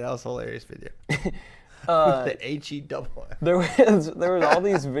 Yeah, okay, that was a hilarious video. The H-E-double. There was all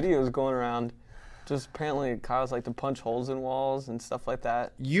these videos going around. Just apparently Kyle's like to punch holes in walls and stuff like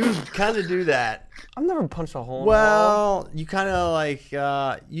that. You kind of do that. I've never punched a hole in a wall. Well, you kind of like,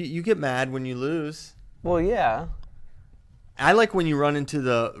 you get mad when you lose. Well, yeah. I like when you run into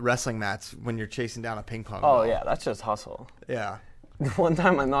the wrestling mats when you're chasing down a ping pong ball. Oh, yeah, that's just hustle. Yeah. One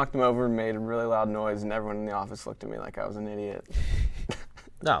time I knocked him over and made a really loud noise, and everyone in the office looked at me like I was an idiot.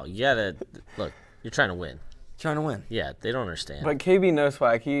 No, you gotta look. You're trying to win. Trying to win. Yeah, they don't understand. But KB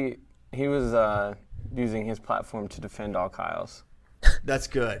Noswag, he was using his platform to defend all Kyles. That's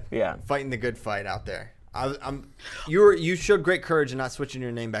good. Yeah. Fighting the good fight out there. You showed great courage in not switching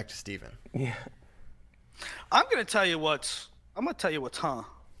your name back to Steven. Yeah. I'm gonna tell you what's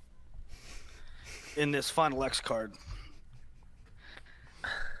in this Final X card.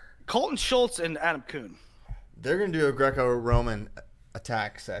 Colton Schultz and Adam Kuhn. They're gonna do a Greco-Roman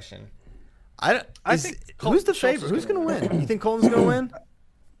attack session. I think who's the favorite? Who's gonna win? You think Colton's gonna win?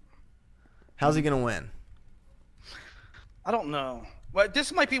 How's he gonna win? I don't know. But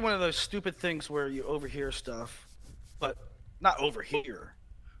this might be one of those stupid things where you overhear stuff, but not overhear.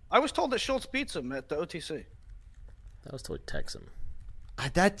 I was told that Schultz beats him at the OTC. I was told text him.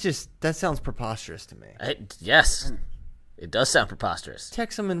 That sounds preposterous to me. Yes, it does sound preposterous.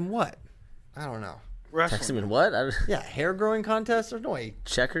 Text him in what? I don't know. Wrestling. Text him in what? Yeah, hair growing contest? There's no way.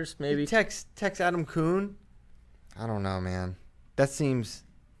 Checkers, maybe? Text Adam Kuhn? I don't know, man. That seems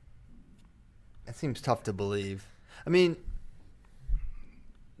tough to believe. I mean,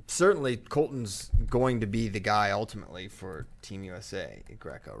 certainly Colton's going to be the guy ultimately for Team USA at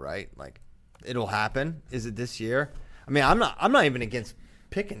Greco, right? Like, it'll happen. Is it this year? I mean, I'm not even against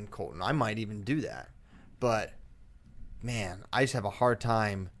picking Colton. I might even do that. But, man, I just have a hard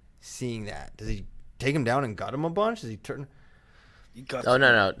time seeing that. Does he take him down and gut him a bunch? Does he turn?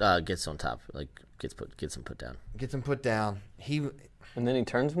 No. Gets on top. Like gets him put down. Gets him put down. And then he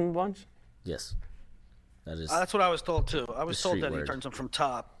turns him a bunch? Yes. That is. That's what I was told too. I was told that word. he turns him from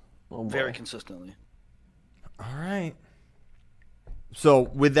top very consistently. All right. So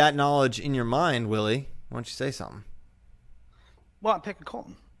with that knowledge in your mind, Willie, why don't you say something? Well, I'm picking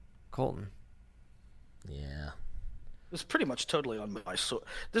Colton. Colton. Yeah. It's pretty much totally on my soul.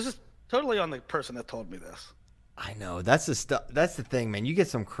 This is totally on the person that told me this. I know. That's the thing, man. You get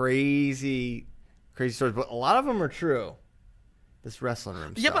some crazy stories, but a lot of them are true. This wrestling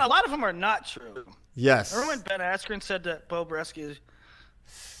room stuff. Yeah, but a lot of them are not true. Yes. Remember when Ben Askren said that Bo Bresky is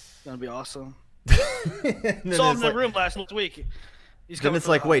going to be awesome? Saw him in the room last week. Then it's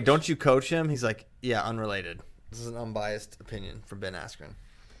like, wait, don't you coach him? He's like, yeah, unrelated. This is an unbiased opinion from Ben Askren.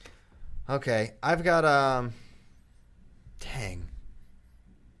 Okay, I've got dang.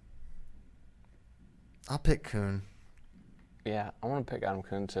 I'll pick Kuhn. Yeah, I want to pick Adam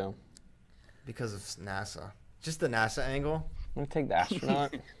Kuhn too. Because of NASA. Just the NASA angle. I'm going to take the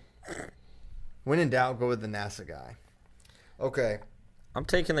astronaut. When in doubt, go with the NASA guy. Okay. I'm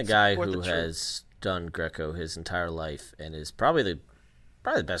taking the guy Support the who truth. has done Greco his entire life and is probably the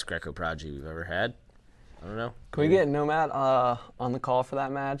best Greco prodigy we've ever had. I don't know. Can we get Nomad on the call for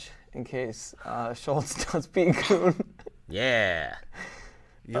that match in case Schultz does beat Kuhn? Yeah.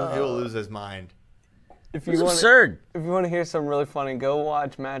 He'll lose his mind. If It's you want, absurd. if you want to hear something really funny, go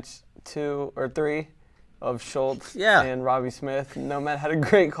watch match 2 or 3 of Schultz Yeah. and Robbie Smith. Nomad had a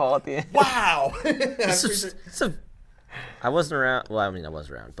great call at the end. Wow. I wasn't around. Well, I mean, I was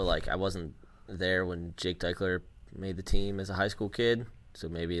around, but like I wasn't there when Jake Deichler made the team as a high school kid. So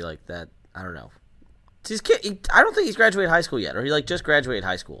maybe like that. I don't know. I don't think he's graduated high school yet, or he like just graduated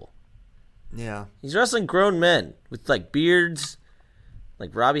high school. Yeah. He's wrestling grown men with like beards.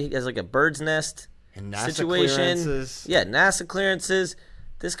 Like Robbie has like a bird's nest And NASA situation. clearances. Yeah, NASA clearances.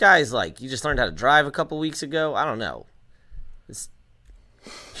 This guy's like, you just learned how to drive a couple weeks ago. I don't know. You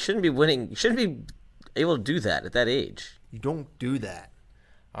shouldn't be winning. You shouldn't be able to do that at that age. You don't do that.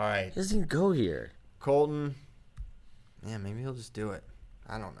 All right. He doesn't even go here. Colton. Yeah, maybe he'll just do it.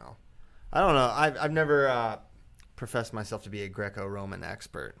 I don't know. I've never professed myself to be a Greco-Roman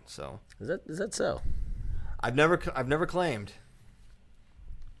expert, so Is that so? I've never claimed.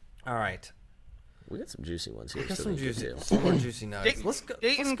 All right. We got some juicy ones here. We got so some we can juicy, do. some more juicy nuggets. Dayton, Let's go.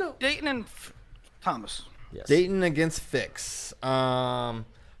 Dayton, Let's go. Dayton and Thomas. Yes. Dayton against Fix.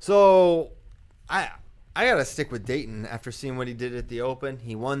 So I gotta stick with Dayton after seeing what he did at the Open.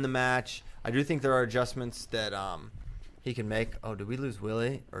 He won the match. I do think there are adjustments that he can make. Oh, did we lose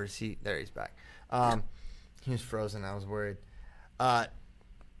Willie? Or is he? There, he's back. He was frozen. I was worried.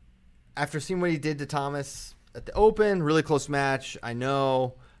 After seeing what he did to Thomas at the Open, really close match.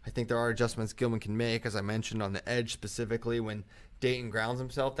 I think there are adjustments Gilman can make, as I mentioned, on the edge specifically when Dayton grounds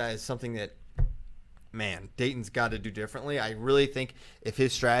himself. That is something that, man, Dayton's got to do differently. I really think if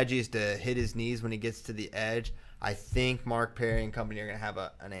his strategy is to hit his knees when he gets to the edge, I think Mark Perry and company are going to have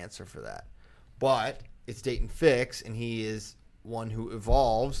an answer for that. But it's Dayton Fix, and he is one who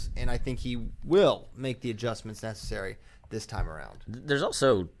evolves, and I think he will make the adjustments necessary this time around. There's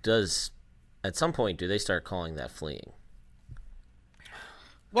also, at some point, do they start calling that fleeing?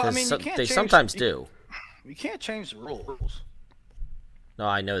 Well, I 'Cause mean, you can't they change, sometimes you, do. You can't change the rules. No,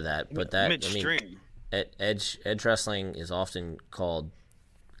 I know that, but that Midstream. edge wrestling is often called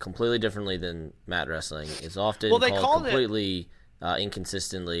completely differently than mat wrestling. It's often They called called it- completely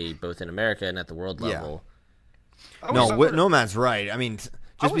inconsistently, both in America and at the world Yeah. level. Nomad's right. I mean,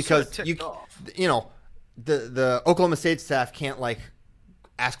 I just was because sorta ticked off. the Oklahoma State staff can't like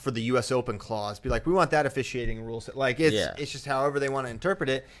ask for the U.S. Open clause, be like, we want that officiating rule. Like it's just however they want to interpret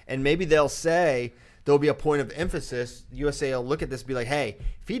it, and maybe they'll say there'll be a point of emphasis. USA will look at this and be like, hey,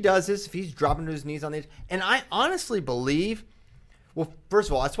 if he does this, if he's dropping to his knees on the edge, and I honestly believe, well, first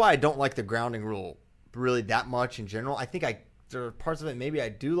of all, that's why I don't like the grounding rule really that much in general. I think there are parts of it maybe I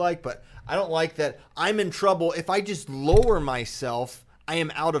do like, but I don't like that I'm in trouble. If I just lower myself, I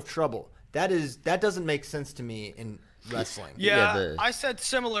am out of trouble. That doesn't make sense to me in wrestling. Yeah, I said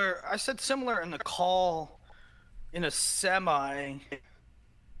similar. I said similar in the call in a semi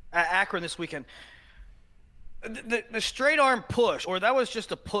at Akron this weekend. The straight arm push, or that was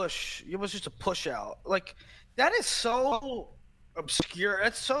just a push. It was just a push out. Like that is so obscure.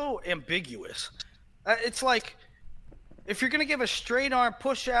 That's so ambiguous. It's like if you're gonna give a straight arm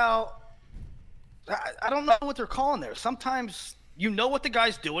push out, I don't know what they're calling there. Sometimes you know what the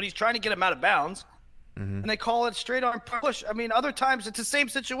guy's doing. He's trying to get him out of bounds. And they call it straight arm push. I mean, other times it's the same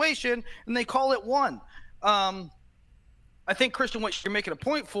situation, and they call it one. I think, Christian, what you're making a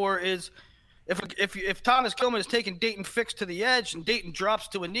point for is if Thomas Gilman is taking Dayton Fix to the edge and Dayton drops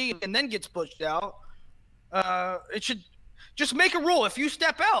to a knee and then gets pushed out, it should just make a rule. If you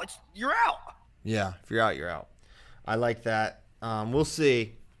step out, you're out. Yeah, if you're out, you're out. I like that. We'll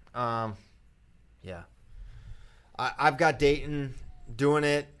see. Yeah. I've got Dayton doing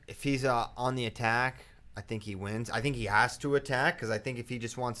it. If he's on the attack, I think he wins. I think he has to attack because I think if he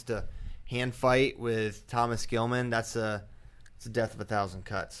just wants to hand fight with Thomas Gilman, it's a death of 1,000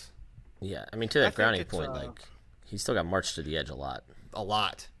 cuts. Yeah, I mean, to that think grounding it's, point, like he's still got marched to the edge a lot. A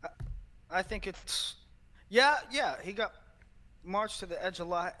lot. I think it's yeah. He got marched to the edge a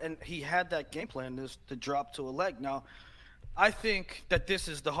lot, and he had that game plan to drop to a leg. Now, I think that this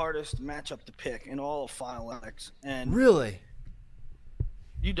is the hardest matchup to pick in all of Final X. And Really?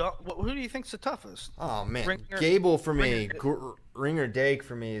 you don't. Who do you think's the toughest? Oh man, Ringer- Gable for me, Ringer- Ringer Dake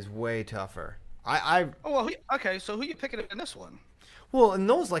for me is way tougher. Oh well, okay. So who you picking in this one? Well, in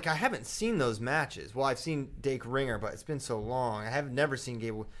those, like, I haven't seen those matches. Well, I've seen Dake Ringer, but it's been so long. I have never seen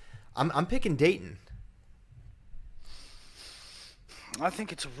Gable. I'm picking Dayton. I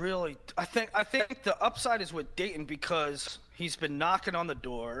think it's really. I think the upside is with Dayton because he's been knocking on the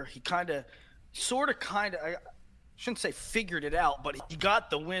door. He sort of. I shouldn't say figured it out, but he got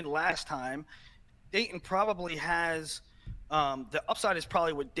the win last time. Dayton probably has. The upside is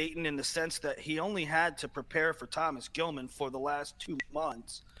probably with Dayton in the sense that he only had to prepare for Thomas Gilman for the last 2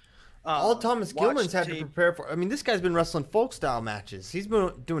 months. All Thomas Gilman's had to prepare for. I mean, this guy's been wrestling folk style matches. He's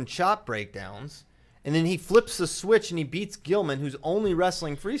been doing chop breakdowns, and then he flips the switch and he beats Gilman, who's only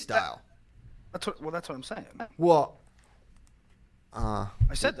wrestling freestyle. That's what I'm saying. Well, I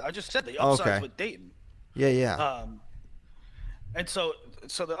just said the upside's with Dayton. Yeah. And so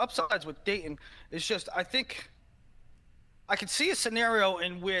the upsides with Dayton is just I think I could see a scenario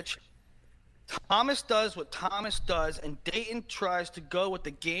in which Thomas does what Thomas does, and Dayton tries to go with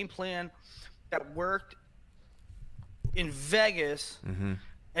the game plan that worked in Vegas,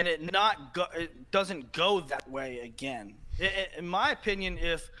 and it doesn't go that way again. In my opinion,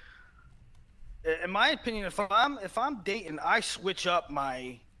 if I'm Dayton, I switch up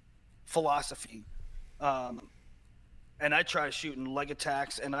my philosophy, and I try shooting leg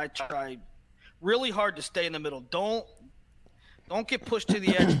attacks, and I try really hard to stay in the middle. Don't get pushed to the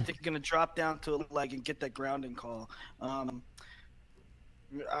edge. Think you're going to drop down to a leg and get that grounding call. I'm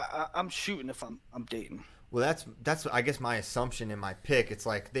shooting if I'm Dayton. Well, that's I guess my assumption in my pick. It's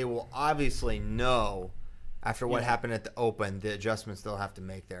like they will obviously know after what happened at the Open the adjustments they'll have to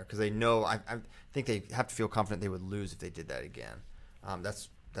make there because they know. I think they have to feel confident they would lose if they did that again. That's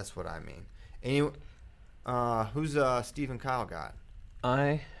what I mean. Anyway, who's Steve and Kyle got?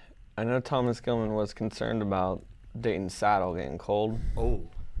 I know Thomas Gilman was concerned about Dayton's saddle getting cold. Oh.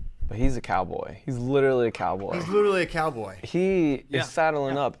 But he's a cowboy. He's literally a cowboy. He is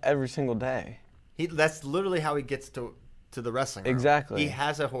saddling up every single day. That's literally how he gets to the wrestling room. Exactly. He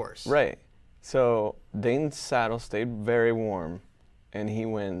has a horse. Right. So Dayton's saddle stayed very warm, and he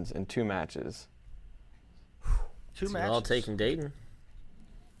wins in 2 matches. Two So matches. we're all taking Dayton.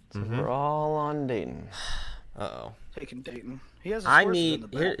 So we're all on Dayton. Uh-oh. Taking Dayton. He has.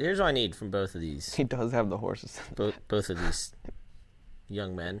 Here's Here's what I need from both of these. He does have the horses. Both of these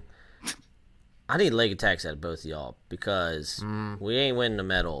young men. I need leg attacks out of both of y'all because we ain't winning the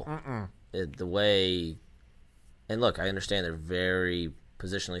medal the way. And look, I understand they're very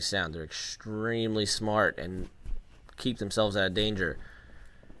positionally sound. They're extremely smart and keep themselves out of danger.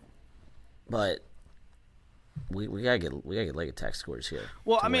 But we gotta get leg attack scores here.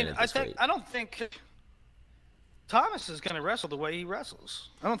 Well, I mean, I don't think Thomas is going to wrestle the way he wrestles.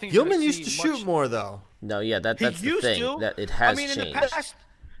 I don't think Gilman used to shoot more though. No, yeah, that's the thing. That it has changed.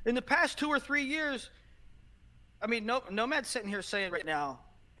 In the past 2 or 3 years, I mean, Nomad's sitting here saying right now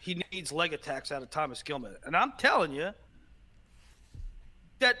he needs leg attacks out of Thomas Gilman, and I'm telling you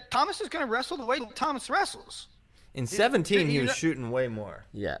that Thomas is going to wrestle the way Thomas wrestles. In 17, he was shooting way more.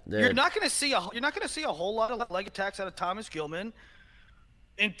 Yeah, you're not going to see a whole lot of leg attacks out of Thomas Gilman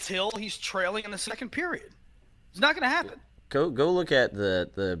until he's trailing in the second period. It's not going to happen. Go look at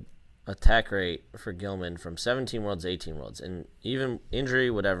the attack rate for Gilman from 17 Worlds to 18 Worlds, and even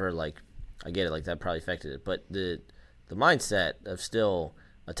injury, whatever. Like, I get it, like that probably affected it, but the mindset of still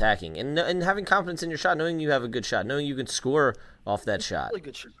attacking and having confidence in your shot, knowing you have a good shot, knowing you can score off that shot. Really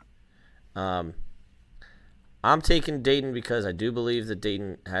good shot. I'm taking Dayton because I do believe that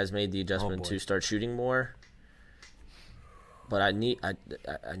Dayton has made the adjustment to start shooting more. But I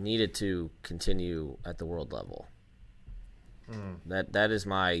needed to continue at the world level. That is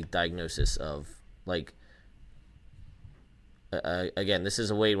my diagnosis of, like, again, this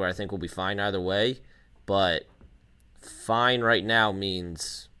is a weight where I think we'll be fine either way, but fine right now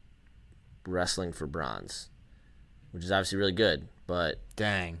means wrestling for bronze, which is obviously really good. But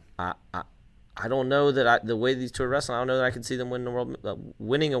dang, I don't know that the way these two are wrestling, I don't know that I can see them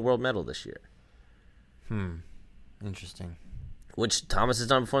winning a world medal this year. Interesting. Which Thomas has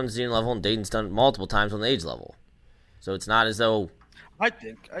done before on the senior level, and Dayton's done multiple times on the age level. So it's not as though. I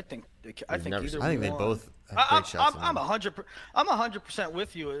think either. I think they both have great shots. I'm 100%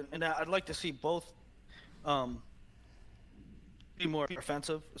 with you, and I'd like to see both be more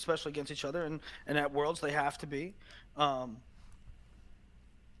offensive, especially against each other, and at Worlds they have to be. I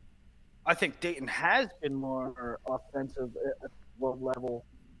think Dayton has been more offensive at world level,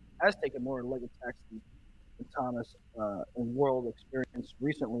 has taken more leg attacks than Thomas in world experience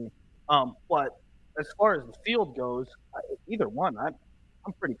recently. But as far as the field goes, either one, I'm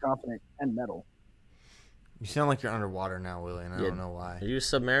pretty confident and medal. You sound like you're underwater now, Willie, and I don't know why. Are you a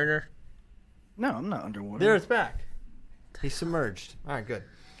submariner? No, I'm not underwater. There, it's back. He's submerged. All right, good.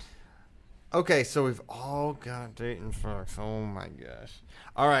 Okay, so we've all got Dayton Fox. Oh, my gosh.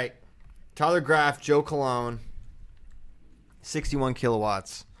 All right. Tyler Graff, Joe Colon. 61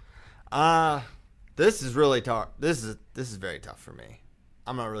 kilowatts. This is really tough. This is very tough for me.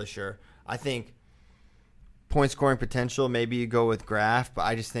 I'm not really sure. I think point scoring potential, maybe you go with Graf, but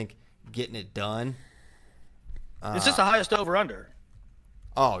I just think getting it done. Is this the highest over-under?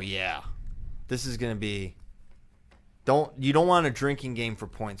 Oh, yeah. This is going to be you don't want a drinking game for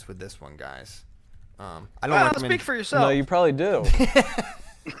points with this one, guys. I don't recommend. Speak for yourself. No, you probably do.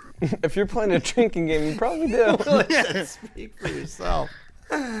 If you're playing a drinking game, you probably do. Speak for yourself.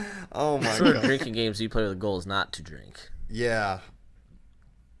 Oh, my What sort of God. drinking games do you play with the goal is not to drink? Yeah.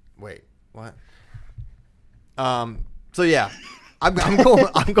 Wait, what? So yeah, I'm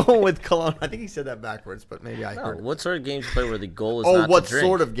going with Cologne. I think he said that backwards, but maybe I No, heard. what sort of games do you play where the goal is Oh, not what to drink?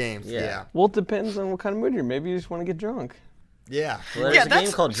 sort of games? Yeah. Yeah. Well, it depends on what kind of mood you're in. Maybe you just want to get drunk. Yeah. Well, there's a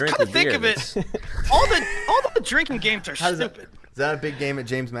game called Drink the Come to think Beer. of it, that's- all the drinking games are How does that, stupid. is that a big game at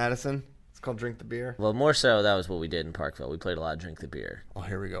James Madison? It's called Drink the Beer. Well, more so, that was what we did in Parkville. We played a lot of Drink the Beer. Oh,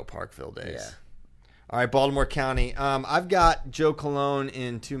 here we go, Parkville days. Yeah. All right, Baltimore County. I've got Joe Cologne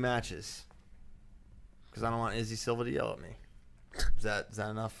in 2 matches because I don't want Izzy Silva to yell at me. Is that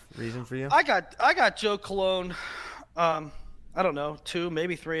enough reason for you? I got Joe Cologne. I don't know, 2,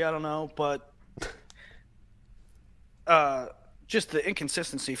 maybe 3. I don't know, but just the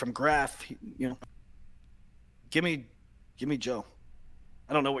inconsistency from Graf. Give me Joe.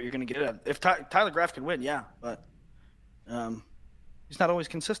 I don't know what you're going to get at. If Tyler Graf can win, yeah, but he's not always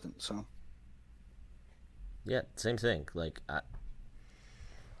consistent. So Yeah, same thing.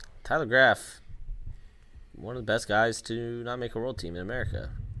 Tyler Graf, one of the best guys to not make a world team in America.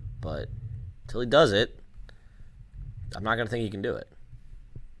 But until he does it, I'm not going to think he can do it.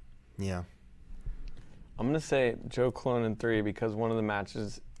 Yeah. I'm going to say Joe Cologne in 3 because one of the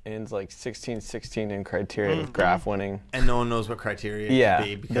matches ends like 16-16 in criteria with Graf winning. And no one knows what criteria it Yeah, could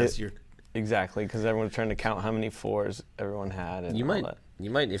be because you're. Exactly, because everyone's trying to count how many 4s everyone had. And You all might, that.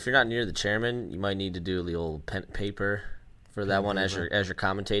 if you're not near the chairman, you might need to do the old pen paper for that one as you're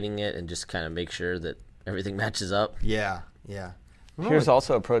commentating it, and just kind of make sure that everything matches up. Yeah. Yeah. Here's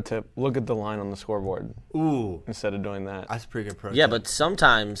also a pro tip. Look at the line on the scoreboard Ooh, instead of doing that. that's a pretty good pro. Yeah, tip. but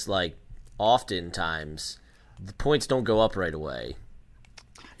sometimes, oftentimes, the points don't go up right away.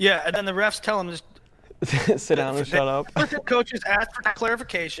 yeah, and then the refs tell him just Sit down and shut up. coaches ask for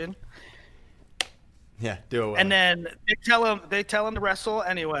clarification, Yeah, do it. and then they tell him to wrestle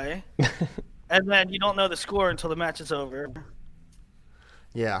anyway, and then you don't know the score until the match is over.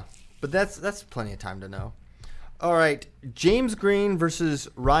 Yeah, but that's plenty of time to know. All right, James Green versus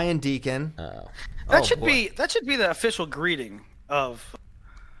Ryan Deacon. That should be the official greeting of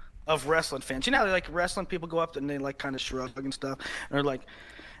wrestling fans. You know how wrestling people go up and they kind of shrug and stuff, and they're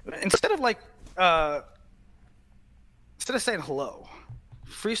instead of saying hello,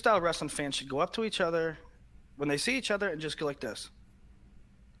 freestyle wrestling fans should go up to each other when they see each other and just go like this.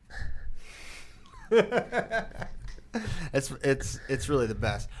 It's really the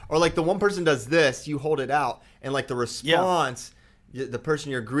best. Or the one person does this, you hold it out, and the response, the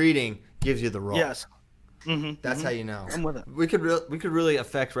person you're greeting gives you the roll. Yes. That's how you know. I'm with it. We could really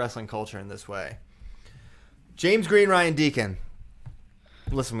affect wrestling culture in this way. James Green, Ryan Deacon.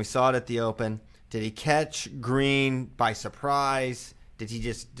 Listen, we saw it at the Open. Did he catch Green by surprise?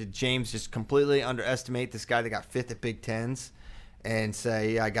 Did James just completely underestimate this guy that got 5th at Big Tens and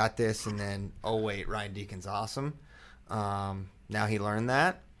say, yeah, I got this, and then, oh wait, Ryan Deacon's awesome. Now he learned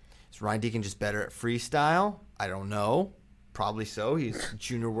that. Is Ryan Deacon just better at freestyle? I don't know. Probably so. He's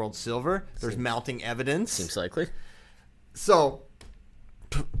junior world silver. There's mounting evidence. Seems likely. So,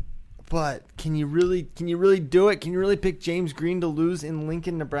 but can you really do it? Can you really pick James Green to lose in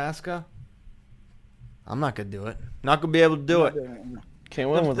Lincoln, Nebraska? I'm not gonna do it. Not gonna be able to do it. Can't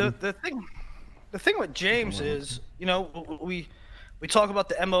win with him. The thing with James is, we talk about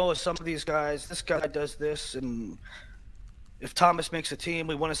the MO of some of these guys. This guy does this, and if Thomas makes a team,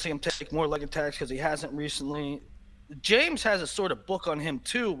 we want to see him take more leg attacks because he hasn't recently. James has a sort of book on him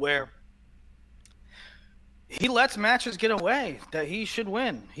too, where he lets matches get away that he should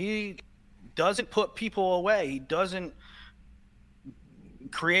win. He doesn't put people away. He doesn't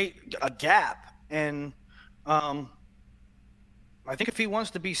create a gap. And I think if he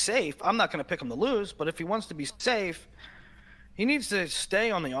wants to be safe, I'm not going to pick him to lose, but if he wants to be safe, he needs to stay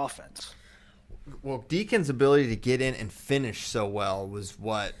on the offense. Well, Deacon's ability to get in and finish so well was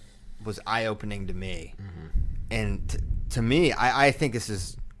what was eye-opening to me. Mm-hmm. And to me, I think this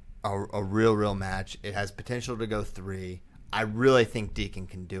is a real match. It has potential to go 3. I really think Deacon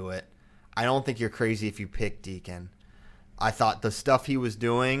can do it. I don't think you're crazy if you pick Deacon. I thought the stuff he was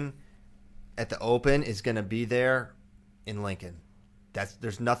doing at the Open is going to be there in Lincoln.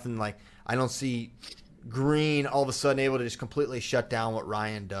 There's nothing I don't see Green all of a sudden able to just completely shut down what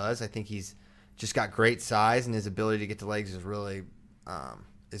Ryan does. I think he's just got great size, and his ability to get to legs is really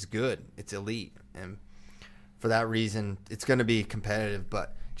is good. It's elite, and for that reason, it's going to be competitive.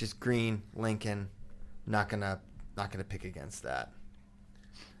 But just Green, Lincoln, not gonna pick against that.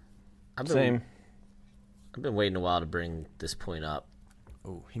 I've Same. been waiting a while to bring this point up.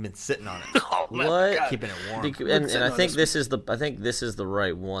 Oh, he's been sitting on it. Oh, man, What? God. Keeping it warm. And I think this is the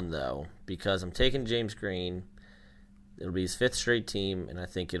right one though, because I'm taking James Green. It'll be his 5th straight team, and I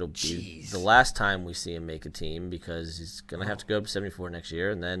think it'll be the last time we see him make a team, because he's gonna have to go up to 74 next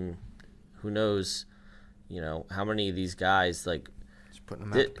year, and then who knows, how many of these guys like. Just putting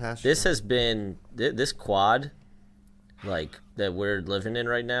him out to pasture. This has been this quad, like that we're living in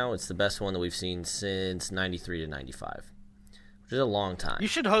right now. It's the best one that we've seen since '93 to '95, which is a long time. You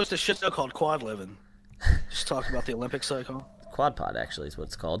should host a show called Quad Living. Just talk about the Olympic cycle. Quad Pod actually is what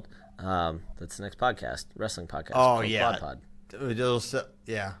it's called. That's the next podcast, wrestling podcast. Oh, called yeah. Quad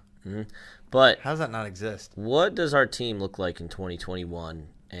Yeah. Pod. But How does that not exist? what does our team look like in 2021,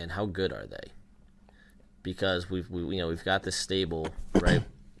 and how good are they? Because we've got this stable, right?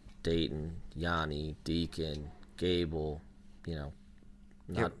 Dayton, Yanni, Deacon, Gable,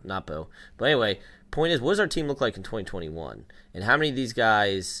 not Bo. But anyway, point is, what does our team look like in 2021? And how many of these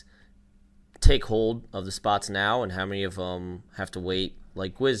guys take hold of the spots now, and how many of them have to wait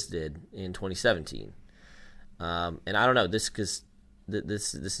like Gwiz did in 2017? And I don't know, this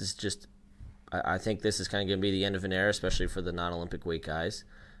is just, I think this is kind of going to be the end of an era, especially for the non-Olympic weight guys.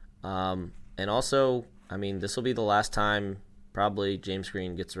 And also, this will be the last time probably James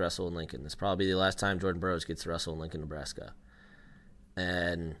Green gets to wrestle in Lincoln. This will probably be the last time Jordan Burroughs gets to wrestle in Lincoln, Nebraska.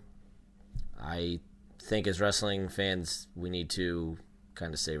 And I think as wrestling fans, we need to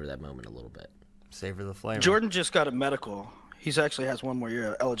kind of savor that moment a little bit. Savor the flavor. Jordan just got a medical. He's actually has 1 more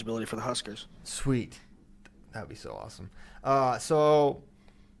year eligibility for the Huskers. Sweet. That would be so awesome. We've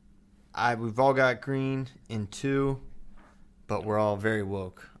all got Green in 2, but we're all very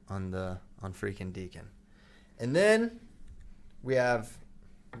woke on freaking Deacon. And then we have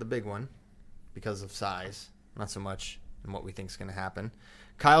the big one because of size, not so much in what we think is going to happen.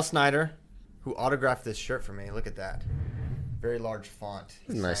 Kyle Snyder, who autographed this shirt for me. Look at that. Very large font.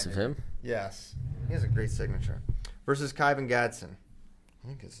 He Nice of signed it. him. Yes. He has a great signature. Versus Kyvan Gadsden. I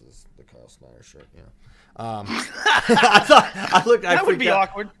think this is the Kyle Snyder shirt, yeah. That would be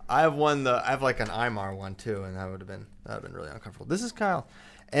awkward. I have like an Imar one too, and that would have been really uncomfortable. This is Kyle.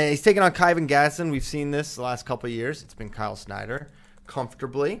 And he's taking on Kyvan Gadsden. We've seen this the last couple of years. It's been Kyle Snyder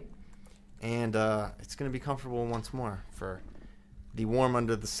comfortably. And it's going to be comfortable once more for the warm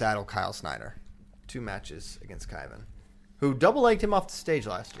under the saddle Kyle Snyder. 2 matches against Kyvan, who double-legged him off the stage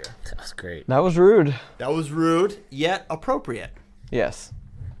last year. That was great. That was rude. That was rude, yet appropriate. Yes.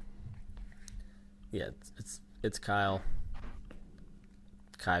 Yeah, it's Kyle.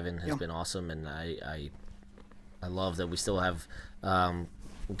 Kyvan has been awesome, and I love that we still have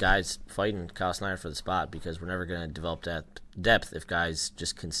guys fighting Kyle Snyder for the spot, because we're never going to develop that depth if guys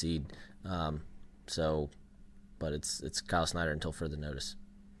just concede. But it's Kyle Snyder until further notice.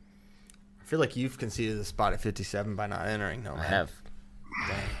 I feel like you've conceded the spot at 57 by not entering. No, I have.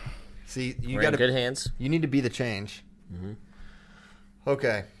 Dang. See, We're in good hands. You need to be the change. Mm-hmm.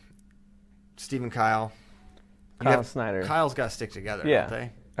 Okay, Stephen Kyle. Snyder. Kyle's got to stick together, Yeah. don't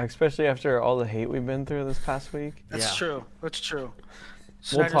they? Especially after all the hate we've been through this past week. That's Yeah. true. That's true.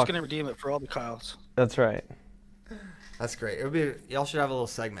 Snyder's talk- going to redeem it for all the Kyles. That's right. That's great. It would be. Y'all should have a little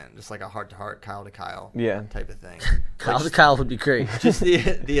segment, just like a heart-to-heart, Kyle to Kyle, Yeah. type of thing. Kyle to Kyle would be great. Just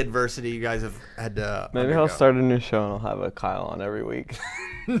the adversity you guys have had to. Maybe I'll start a new show and I'll have a Kyle on every week.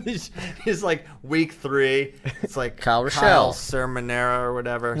 It's like week 3. It's like Kyle Rochelle. Kyle Sermonera or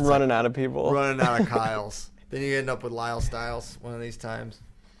whatever. It's Running out of people. like running out of Kyles. Then you end up with Lyle Styles one of these times.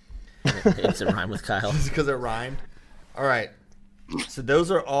 It's a rhyme with Kyle. Just because it rhymed. All right. So those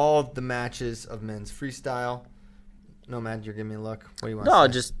are all the matches of men's freestyle. No, Matt, you're giving me a look. What do you want No,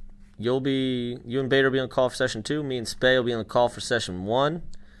 to say? just you and Bader will be on call for session 2. Me and Spay will be on the call for session 1.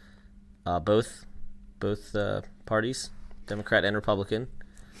 Both parties, Democrat and Republican.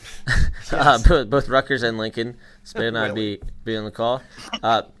 Both Rutgers and Lincoln. Spay and I will be on the call.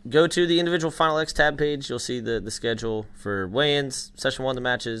 Go to the individual Final X tab page. You'll see the schedule for weigh-ins. Session 1, the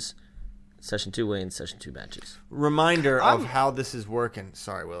matches. Session 2, weigh-ins. Session 2, matches. Reminder of how this is working.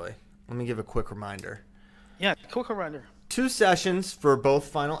 Sorry, Willie. Let me give a quick reminder. Yeah, quick reminder. 2 sessions for both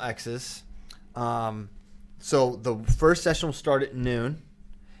Final X's. So the first session will start at noon,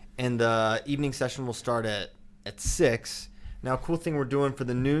 and the evening session will start at 6. Now, cool thing we're doing for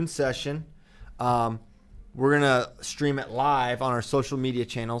the noon session, we're going to stream it live on our social media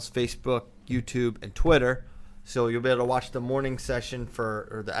channels, Facebook, YouTube, and Twitter. So you'll be able to watch the morning session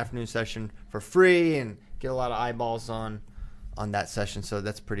or the afternoon session for free and get a lot of eyeballs on that session. So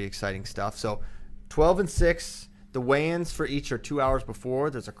that's pretty exciting stuff. So 12 and 6, the weigh-ins for each are 2 hours before.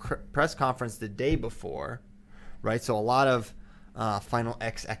 There's a press conference the day before, right? So a lot of Final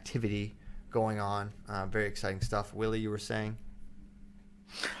X activity going on. Very exciting stuff. Willie, you were saying?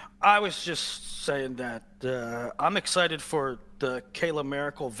 I was just saying that I'm excited for the Kayla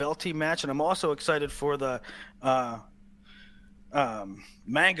Miracle-Velty match, and I'm also excited for the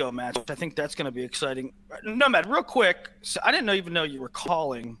Mango match. I think that's going to be exciting. Nomad, real quick, so I didn't even know you were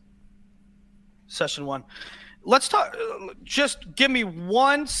calling Session 1. Let's talk. Just give me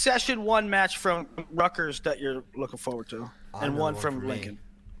one Session 1 match from Rutgers that you're looking forward to, and one from Lincoln.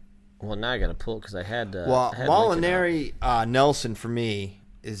 Well, now I got to pull because I had. Molinari Nelson for me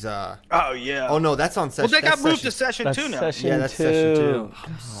is. Oh yeah. Oh no, that's on session. Well, they got moved to Session 2 now. That's Session 2.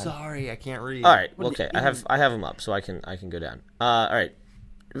 I'm sorry, I can't read. All right. Okay, I have them up, so I can go down. All right,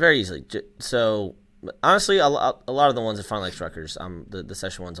 very easily. So honestly, a lot of the ones at Final X Rutgers, the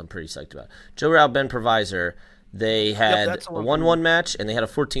Session 1s, I'm pretty psyched about. Joe Rao, Ben Provisor. They had a 1-1 match, and they had a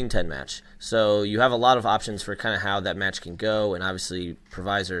 14-10 match. So you have a lot of options for kind of how that match can go. And obviously,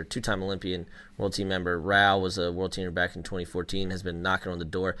 Provisor, 2-time Olympian, world team member. Rao was a world teamer back in 2014, has been knocking on the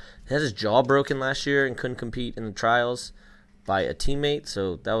door. He had his jaw broken last year and couldn't compete in the trials by a teammate.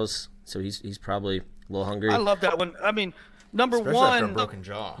 So he's probably a little hungry. I love that one. I mean, Especially after a broken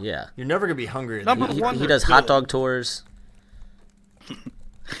jaw. Yeah. You're never going to be hungry. He does hot dog tours.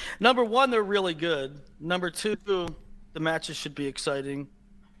 Number 1, they're really good. Number 2, the matches should be exciting.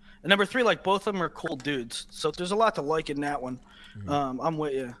 And number 3, like, both of them are cool dudes. So there's a lot to like in that one. I'm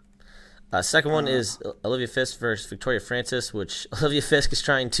with you. Second one is Olivia Fisk versus Victoria Francis, which Olivia Fisk is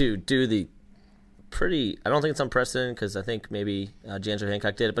trying to do the pretty – I don't think it's unprecedented because I think maybe Janjo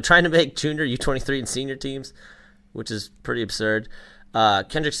Hancock did it, but trying to make junior, U23, and senior teams, which is pretty absurd.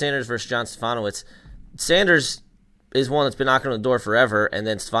 Kendrick Sanders versus John Stefanowicz. Sanders – is one that's been knocking on the door forever, and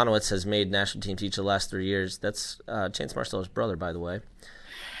then Stefanowicz has made national teams each of the last 3 years. That's Chance Marcello's brother, by the way.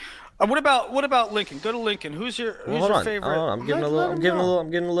 What about Lincoln? Go to Lincoln. Who's your favorite? I'm giving a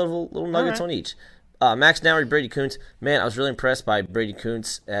little nuggets on each. Max Dowry, Brady Koontz. Man, I was really impressed by Brady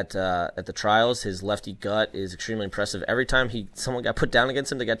Koontz at the trials. His lefty gut is extremely impressive. Every time someone got put down against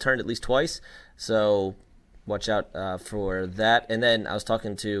him, they got turned at least twice. So watch out for that. And then I was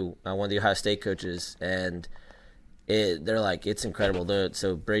talking to one of the Ohio State coaches, and they're like, it's incredible.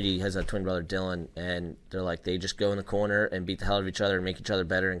 So Brady has a twin brother, Dylan, and they're like, they just go in the corner and beat the hell out of each other and make each other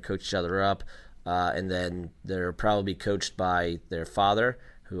better and coach each other up. And then they're probably coached by their father,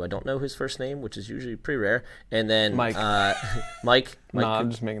 who I don't know his first name, which is usually pretty rare. And then Mike. Mike. No, I'm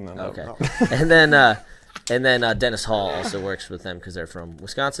just making that up. Okay. And then Dennis Hall also works with them because they're from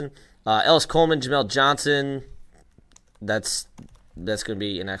Wisconsin. Ellis Coleman, Jamel Johnson. That's going to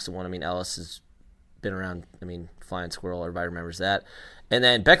be an excellent one. I mean, Ellis has been around. I mean, Flying Squirrel, everybody remembers that. And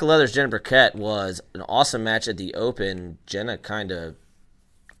then Becca Leathers, Jenna Burkett was an awesome match at the Open. Jenna kind of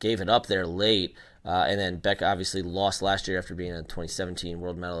gave it up there late. And then Becca obviously lost last year after being a 2017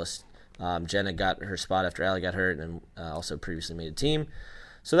 world medalist. Jenna got her spot after Allie got hurt and also previously made a team.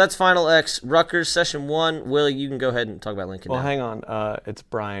 So that's Final X. Rutgers, Session 1. Willie, you can go ahead and talk about Lincoln now. Hang on. It's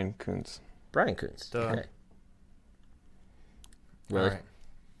Brian Koontz. Brian Koontz. Duh. Okay. Willie? All right.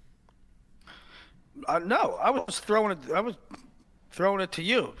 No, I was throwing it to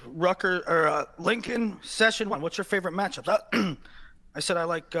you. Lincoln, Session 1. What's your favorite matchup? I said I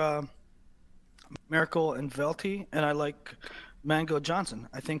like Miracle and Velty, and I like Mango Johnson.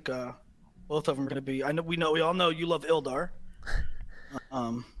 I think both of them are going to be. We all know you love Ildar.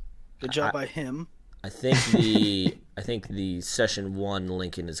 Good job by him. I think the Session 1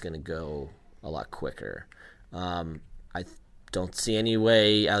 Lincoln is going to go a lot quicker. I don't see any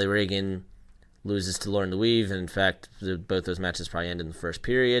way Allie Reagan loses to Lauren Louise, and in fact, both those matches probably end in the first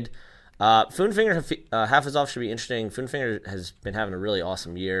period. Foonfinger, half his off should be interesting. Foonfinger has been having a really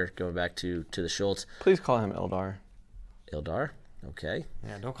awesome year, going back to the Schultz. Please call him Ildar. Ildar, okay.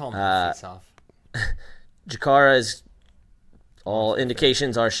 Yeah, don't call him face off. Jakara is, all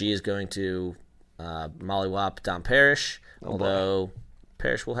indications are she is going to mollywop Dom Parrish, although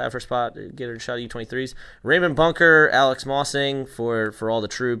Parrish will have her spot, get her a shot at U23s. Raymond Bunker, Alex Mossing for all the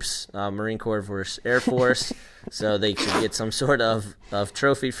troops, Marine Corps versus Air Force. So they should get some sort of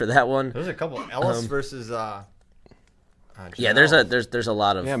trophy for that one. There's a couple. Ellis versus yeah, there's a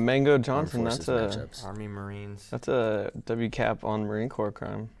lot of Mango Johnson. That's matchups. Army Marines. That's a WCAP on Marine Corps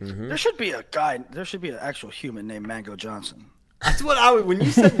crime. Mm-hmm. There should be a guy. There should be an actual human named Mango Johnson. That's what when you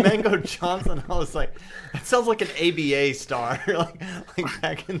said Mango Johnson, I was like, that sounds like an ABA star, like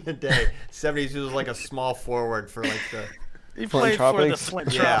back in the day, 70s. He was like a small forward for like the. He played for the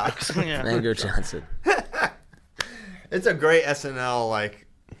Flint Yeah. Tropics. Yeah. Mango Johnson. It's a great SNL like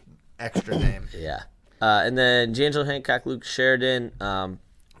extra name. Yeah. And then D'Angelo Hancock, Luke Sheridan.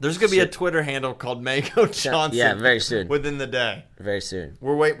 There's gonna be a Twitter handle called Mango Johnson. Yeah, very soon. Within the day. Very soon.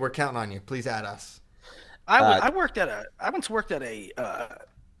 We're counting on you. Please add us. I once worked at a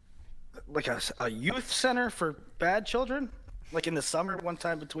youth center for bad children, like in the summer one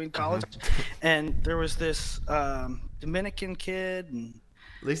time between college, and there was this Dominican kid, and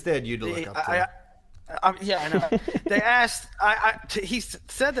At least they had you to look up to. I know. They asked. He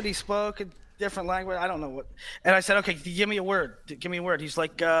said that he spoke a different language. I don't know what. And I said, okay, give me a word. Give me a word. He's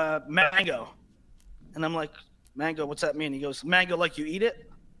like mango, and I'm like, mango. What's that mean? He goes, mango, like you eat it.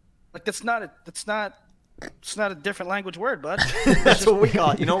 Like it's not a different language word, bud. That's what we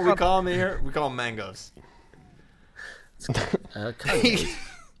call it. You know what we call them here? We call them mangoes.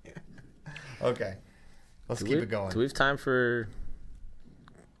 Okay. Let's keep it going. Do we have time for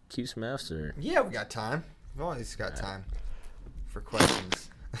Q's Maths? Or? Yeah, we got time. We've always got time for questions.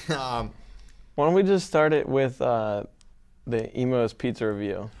 Why don't we just start it with the Emo's pizza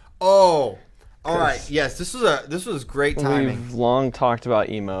review? Oh, all right. Yes, this was great timing. We've long talked about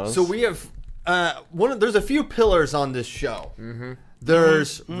Emo's. So we have there's a few pillars on this show. Mm-hmm.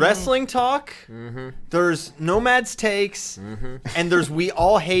 There's wrestling talk. Mm-hmm. There's Nomad's takes, and there's we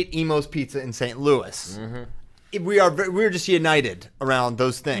all hate Emo's Pizza in St. Louis. Mm-hmm. We're just united around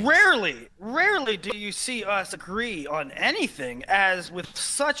those things. Rarely do you see us agree on anything as with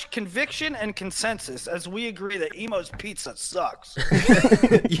such conviction and consensus as we agree that Emo's Pizza sucks.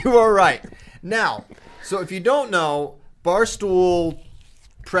 You are right. Now, so if you don't know, Barstool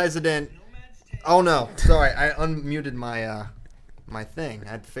president. Oh no, sorry, I unmuted my my thing.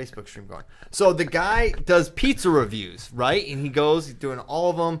 I had the Facebook stream going. So the guy does pizza reviews, right? And he's doing all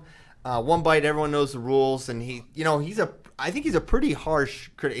of them. One bite, everyone knows the rules, and I think he's a pretty harsh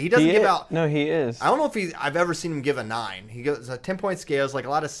critic. He doesn't give out. No, he is. I don't know if I've ever seen him give a 9. He goes a 10-point scales, like a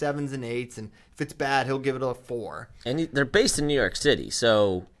lot of 7s and 8s, and if it's bad, he'll give it a 4. And they're based in New York City,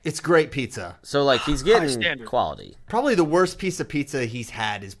 so it's great pizza. So like he's getting quality. Probably the worst piece of pizza he's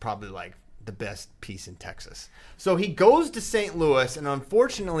had is probably like the best piece in Texas. So he goes to St. Louis and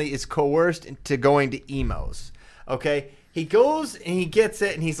unfortunately is coerced into going to Emo's. Okay? He goes and he gets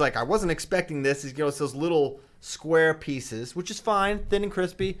it and he's like, I wasn't expecting this. He goes those little square pieces, which is fine, thin and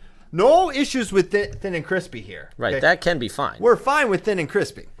crispy. No issues with thin and crispy here. Right, okay? That can be fine. We're fine with thin and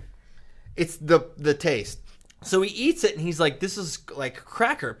crispy. It's the taste. So he eats it and he's like, this is like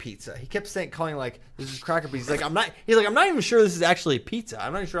cracker pizza. He kept calling like, this is cracker pizza. He's like, I'm not even sure this is actually pizza.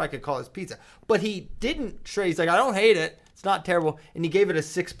 I'm not even sure I could call this pizza. But he didn't try. He's like, I don't hate it. It's not terrible. And he gave it a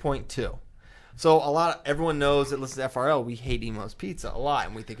 6.2. So everyone knows that listens to FRL, we hate Emo's Pizza a lot.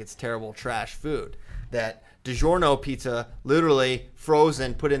 And we think it's terrible trash food. That DiGiorno pizza, literally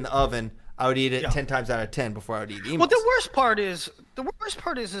frozen, put in the oven, I would eat it 10 times out of 10 before I would eat Emo's. Well, the worst part is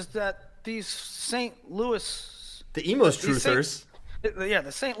that these St. Louis, the Emo's truthers,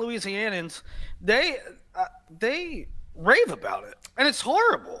 the St. Louisianans, they rave about it, and it's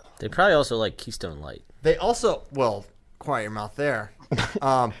horrible. They probably also like Keystone Light. They also, well, quiet your mouth there.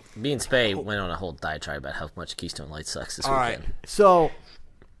 Me and Spay went on a whole diatribe about how much Keystone Light sucks this weekend. All right, so,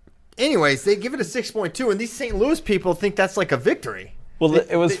 anyways, they give it a 6.2, and these St. Louis people think that's like a victory. Well,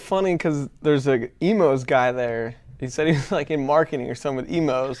 it was funny because there's a Emo's guy there. He said he was like in marketing or something with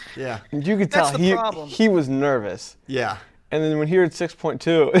Emo's. Yeah. And you could tell he was nervous. Yeah. And then when he heard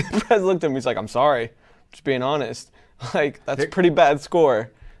 6.2, Prez looked at him. He's like, I'm sorry. Just being honest. Like, that's a pretty bad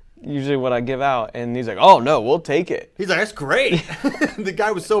score. Usually what I give out. And he's like, oh, no, we'll take it. He's like, that's great. The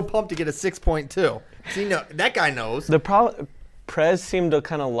guy was so pumped to get a 6.2. See, that guy knows. Prez seemed to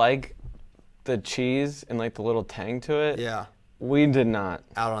kind of like the cheese and like the little tang to it. Yeah. We did not.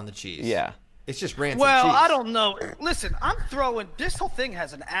 Out on the cheese. Yeah. It's just rancid cheese. Well, I don't know. Listen, this whole thing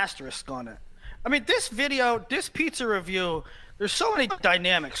has an asterisk on it. I mean, this pizza review, there's so many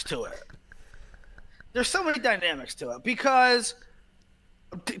dynamics to it. Because,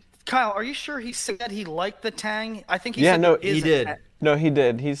 Kyle, are you sure he said he liked the tang? I think he said no, he did. No, he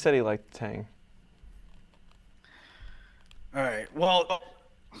did. He said he liked the tang. All right. Well,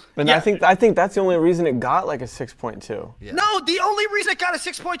 and I think that's the only reason it got like a 6.2. Yeah. No, the only reason it got a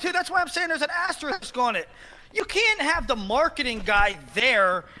 6.2, that's why I'm saying there's an asterisk on it. You can't have the marketing guy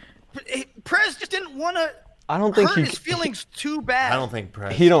there. Prez just didn't want to hurt his feelings too bad. I don't think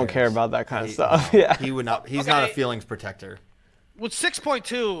Prez He don't care about that kind of stuff. Yeah. He would not. He's not a feelings protector. With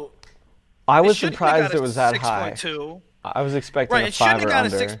 6.2, I was surprised it was that high. 6.2. I was expecting Right, a it shouldn't 5 have or gone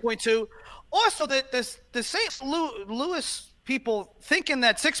under. to 6.2. Also, the St. Louis people thinking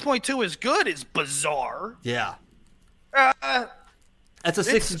that 6.2 is good is bizarre. Yeah. Uh, That's a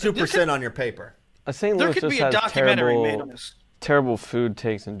 62% on your paper. St. there Louis could just be a has documentary made on this. terrible food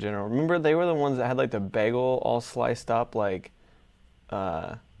takes in general. Remember, they were the ones that had like the bagel all sliced up like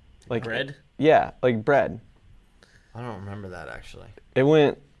Bread? Yeah, like bread. I don't remember that actually. It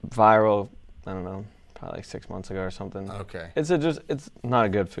went viral. I don't know, probably like 6 months ago or something. Okay. It's not a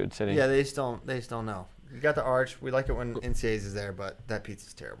good food city. Yeah, they just don't know. You got the arch. We like it when NCAA's is there, but that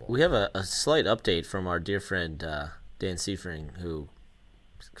pizza's terrible. We have a slight update from our dear friend Dan Seifring, who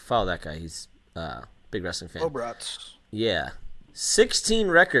follow that guy. He's a big wrestling fan. Obrats. Yeah. 16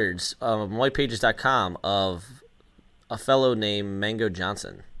 records on whitepages.com of a fellow named Mango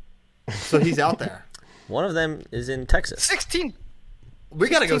Johnson. So he's out there. One of them is in Texas. 16. We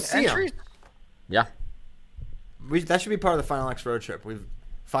got to go 16 see entries? him. Yeah. That should be part of the Final X road trip.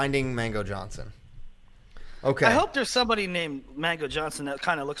 Finding Mango Johnson. Okay. I hope there's somebody named Mango Johnson that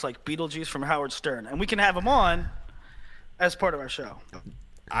kind of looks like Beetlejuice from Howard Stern, and we can have him on as part of our show.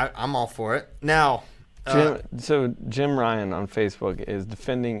 I'm all for it. Now, Jim Ryan on Facebook is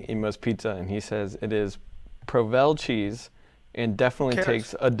defending Emo's Pizza, and he says it is Provel cheese and definitely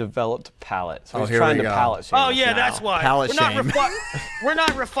takes a developed palate. So he's here trying we to go. palate shame Oh us yeah, now. that's why. Palate shame. We're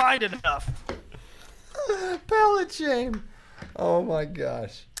not refined enough. palate shame. Oh my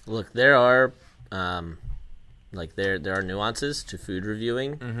gosh. Look, there are there are nuances to food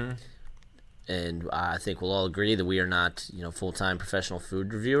reviewing. Mm-hmm. And I think we'll all agree that we are not, full-time professional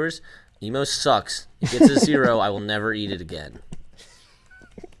food reviewers. Emo sucks. It gets a 0. I will never eat it again.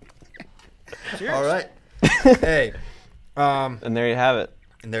 Cheers. All right. Hey. And there you have it.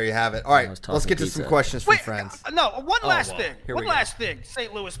 And there you have it. All right. Let's get to some questions from Wait, friends. no, one last thing. Here One we go. last thing,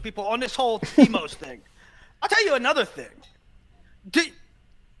 St. Louis people, on this whole Emos thing. I'll tell you another thing.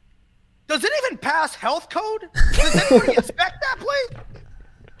 Does it even pass health code? Does anybody inspect that place?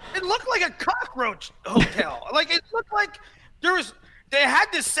 It looked like a cockroach hotel. It looked like they had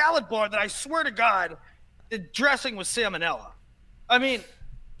this salad bar that I swear to God, the dressing was salmonella. I mean,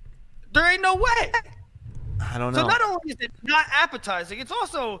 there ain't no way. I don't know. So not only is it not appetizing, it's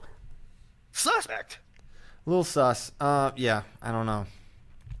also suspect. A little sus. Yeah, I don't know.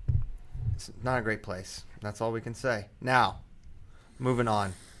 It's not a great place. That's all we can say. Now, moving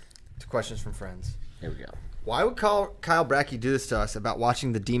on to questions from friends. Here we go. Why would Kyle Brackey do this to us about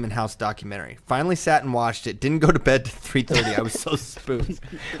watching the Demon House documentary? Finally sat and watched it. Didn't go to bed till 3:30. I was so spooked.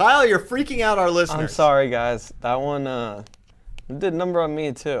 Kyle, you're freaking out our listeners. I'm sorry, guys. That one it did a number on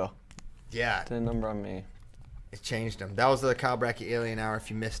me, too. Yeah, It did a number on me. it changed him. That was the Kyle Brackey Alien Hour.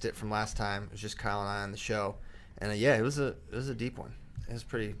 If you missed it from last time, it was just Kyle and I on the show. And yeah, it was a deep one. It was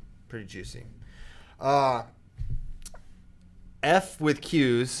pretty juicy. F with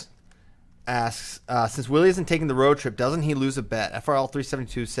Q's asks, since Willie isn't taking the road trip, doesn't he lose a bet? FRL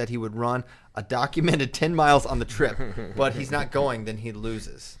 372 said he would run a documented 10 miles on the trip, but he's not going, then he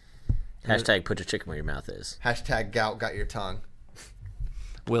loses. Hashtag put your chicken where your mouth is. Hashtag gout got your tongue.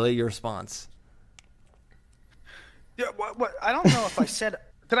 Willie, your response. Yeah, what? I don't know if I said.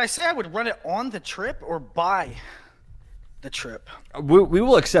 Did I say I would run it on the trip or by the trip? We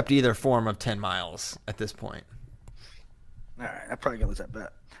will accept either form of 10 miles at this point. All right, I'm probably gonna lose that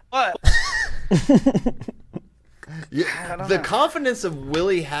bet. But The confidence of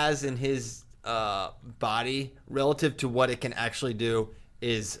Willie has in his body relative to what it can actually do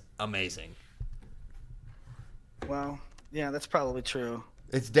is amazing. well, yeah, that's probably true.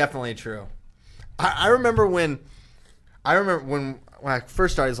 It's definitely true. I remember when when I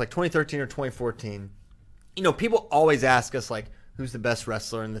first started, it was like 2013 or 2014. People always ask us like, who's the best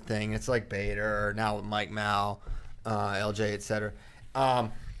wrestler in the thing? It's like Bader or now Mike Mal, LJ, etc.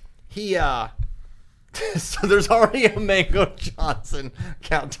 So there's already a Mango Johnson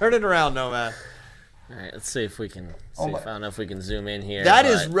count. Turn it around, Nomad. All right, let's see if we can. I don't know if we can zoom in here. That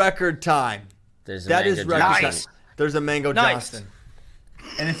is but record time. There's a That Mango is record Johnson. Nice. time. There's a Mango Nice. Johnson.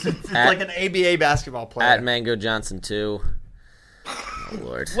 And it's like an ABA basketball player. At Mango Johnson 2. Oh,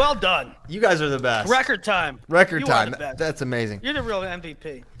 Lord. Well done. You guys are the best. Record time. Record You time. Are the best. That's amazing. You're the real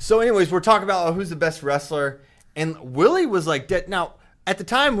MVP. So, anyways, we're talking about who's the best wrestler, and Willie was like dead. Now, at the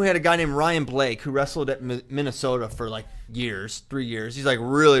time, we had a guy named Ryan Blake who wrestled at Minnesota for like 3 years. He's like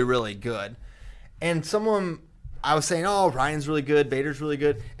really, really good. And I was saying, oh, Ryan's really good, Bader's really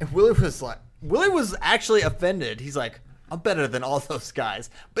good, and Willie was actually offended. He's like, I'm better than all those guys.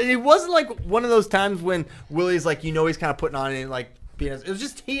 But it wasn't like one of those times when Willie's like, he's kind of putting on it, like being. It was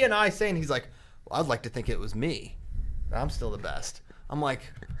just he and I saying, he's like, well, I'd like to think it was me. I'm still the best. I'm like,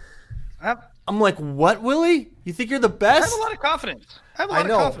 I'm like, what, Willie? You think you're the I best? have a lot of confidence. I have a lot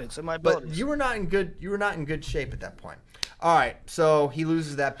of confidence in my abilities. But you were not in good shape at that point. All right, so he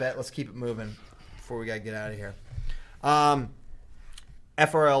loses that bet. Let's keep it moving before we gotta get out of here.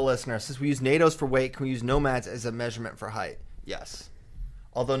 FRL listener says, we use NATOs for weight. Can we use nomads as a measurement for height? Yes.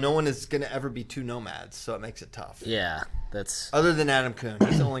 Although no one is going to ever be two nomads, so it makes it tough. Yeah, that's... Other than Adam Kuhn.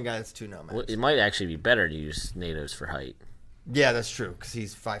 He's the only guy that's two nomads. Well, it might actually be better to use NATOs for height. Yeah, that's true, because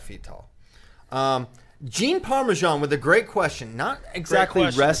he's 5 feet tall. Gene Parmesan with a great question. Not exactly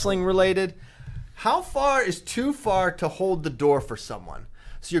wrestling related. How far is too far to hold the door for someone?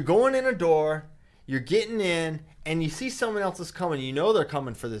 So you're going in a door, you're getting in, and you see someone else is coming. You know they're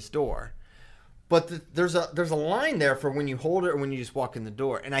coming for this door. But there's a line there for when you hold it or when you just walk in the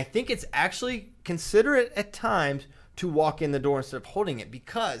door. And I think it's actually considerate at times to walk in the door instead of holding it,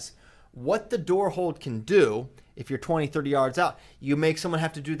 because what the door hold can do, if you're 20, 30 yards out, you make someone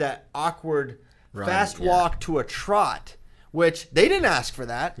have to do that awkward fast walk to a trot, which they didn't ask for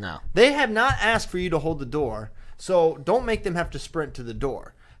that. No. They have not asked for you to hold the door. So don't make them have to sprint to the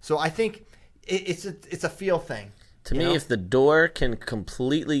door. So I think it's a feel thing. To me, if the door can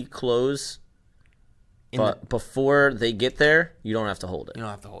completely close... But before they get there, you don't have to hold it. You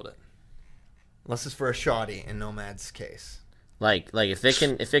don't have to hold it, unless it's for a shoddy in Nomad's case. Like if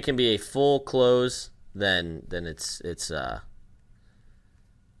it can be a full close, then it's yeah,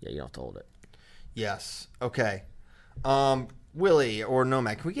 you don't have to hold it. Yes. Okay. Willie or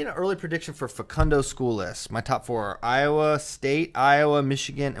Nomad, can we get an early prediction for Facundo school list? My top 4 are Iowa State, Iowa,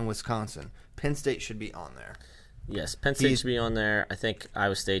 Michigan, and Wisconsin. Penn State should be on there. Yes, Penn State should be on there. I think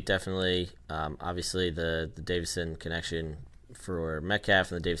Iowa State definitely. Obviously, the Davison connection for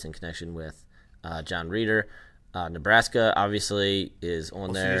Metcalf and the Davison connection with John Reeder. Nebraska obviously is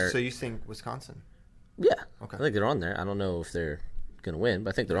on there. So you think Wisconsin? Yeah, okay. I think they're on there. I don't know if they're going to win,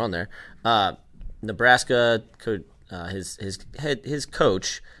 but I think they're on there. Nebraska, his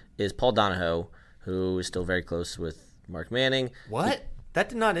coach is Paul Donahoe, who is still very close with Mark Manning. What? That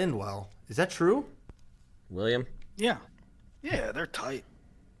did not end well. Is that true? William? Yeah, they're tight.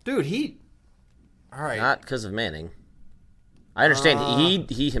 Dude, all right. Not because of Manning. I understand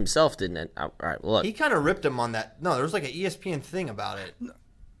he himself didn't. All right, well, look. He kind of ripped him on that. No, there was like an ESPN thing about it.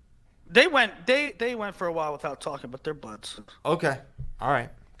 They went for a while without talking, but they're buds. Okay. All right.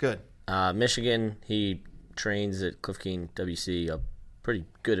 Good. Michigan, he trains at Cliff King WC a pretty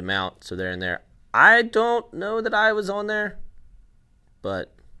good amount, so they're in there. I don't know that I was on there,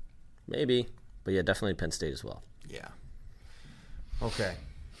 but maybe. But yeah, definitely Penn State as well. Yeah. Okay.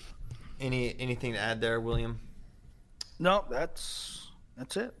 Anything to add there, William? No, that's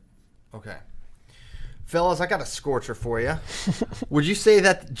it. Okay. Fellas, I got a scorcher for you. Would you say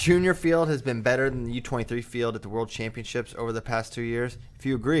that the junior field has been better than the U23 field at the World Championships over the past 2 years? If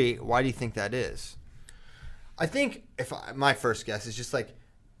you agree, why do you think that is? I think my first guess is just like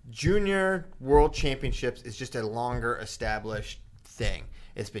junior World Championships is just a longer established thing.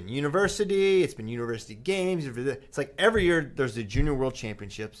 It's been university games. It's like every year there's the Junior World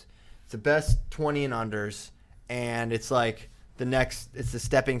Championships. It's the best 20 and unders, and it's like it's the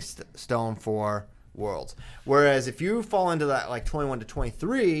stepping stone for Worlds. Whereas if you fall into that like 21 to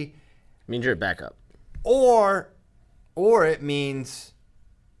 23, it means you're a backup. Or it means,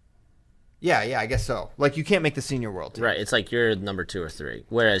 yeah, I guess so. Like you can't make the senior world team. Right, it's like you're number 2 or 3.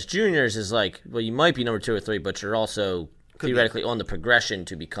 Whereas juniors is like, well, you might be number 2 or 3, but you're also theoretically on the progression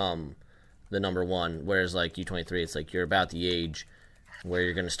to become the number 1, whereas like U23, it's like you're about the age where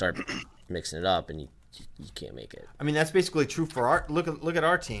you're going to start mixing it up, and you can't make it. I mean, that's basically true for our look at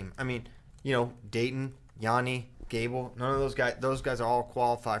our team. I mean, you know, Dayton, Yanni, Gable, none of those guys are all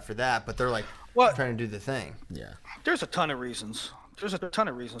qualified for that, but they're like trying to do the thing. Yeah, there's a ton of reasons.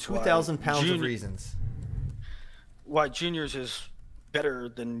 2,000 pounds of reasons why juniors is better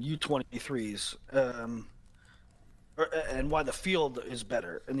than U23s. And why the field is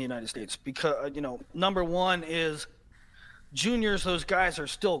better in the United States. Because, number one is juniors, those guys are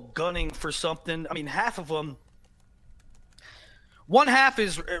still gunning for something. I mean, half of them, one half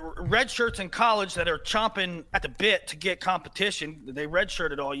is red shirts in college that are chomping at the bit to get competition. They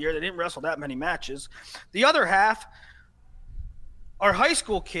redshirted all year. They didn't wrestle that many matches. The other half are high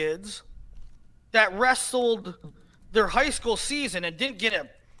school kids that wrestled their high school season and didn't get a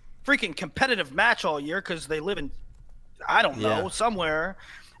freaking competitive match all year because they live in, I don't know, somewhere,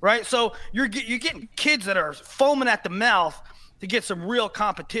 right? So you're getting kids that are foaming at the mouth to get some real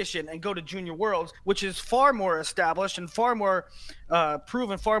competition and go to Junior Worlds, which is far more established and far more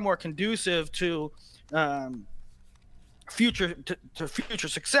proven, far more conducive to future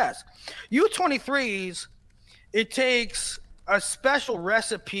success. U23s, it takes a special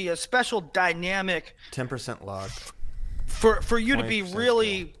recipe, a special dynamic 10% log. for you to be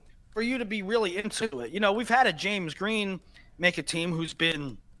 20% really into it. You know, we've had a James Green make a team who's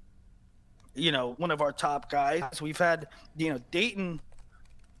been, you know, one of our top guys. We've had, you know, Dayton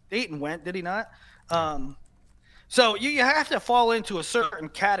went, did he not? So you have to fall into a certain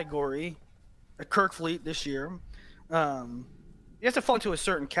category. Kirkfleet this year, you have to fall into a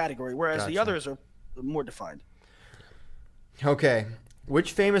certain category, whereas the others are more defined. Okay.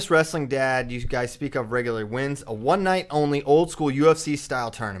 Which famous wrestling dad you guys speak of regularly wins a one-night only old-school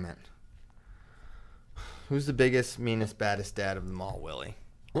UFC-style tournament? Who's the biggest, meanest, baddest dad of them all, Willie?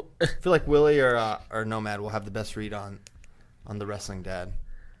 I feel like Willie or Nomad will have the best read on the wrestling dad.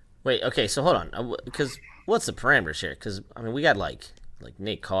 Wait, okay, so hold on. Because what's the parameters here? Because, I mean, we got, like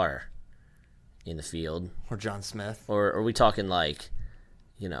Nate Carr in the field. Or John Smith. Or are we talking, like,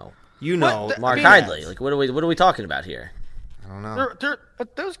 you know... Mark Hidley. Like, what are we talking about here? I don't know.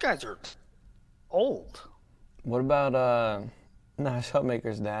 But those guys are old. What about Nash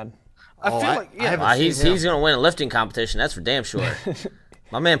Hutmaker's dad? I feel like, yeah. He's going to win a lifting competition. That's for damn sure.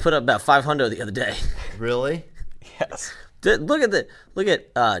 My man put up about 500 the other day. Really? Yes. Look at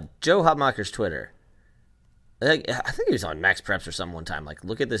Joe Hutmacher's Twitter. I think he was on Max Preps or something one time. Like,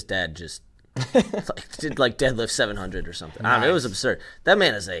 look at this dad just did like deadlift 700 or something. I don't know. It was absurd. That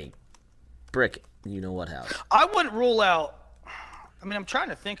man is a brick. You know what house? I wouldn't rule out. I mean, I'm trying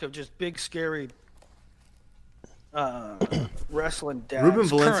to think of just big, scary wrestling dads. Ruben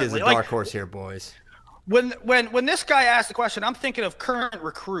Valencia is a currently. dark horse here, boys. When this guy asked the question, I'm thinking of current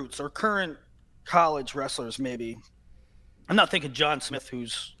recruits or current college wrestlers, maybe. I'm not thinking John Smith,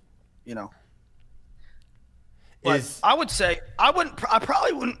 who's, you know. But I would say I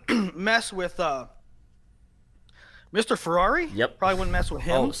probably wouldn't mess with Mr. Ferrari. Yep. Probably wouldn't mess with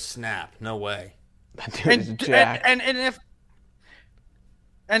him. Oh, snap. No way. That dude is jacked.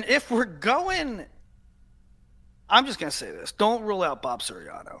 And if we're going, I'm just gonna say this: don't rule out Bob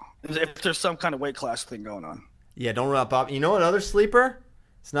Soriano if there's some kind of weight class thing going on. Yeah, don't rule out Bob. You know another sleeper?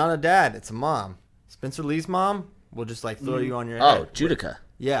 It's not a dad. It's a mom. Spencer Lee's mom will just like throw you on your head. Oh, Judica.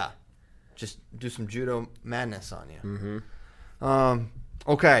 Yeah. Just do some judo madness on you. Mm-hmm.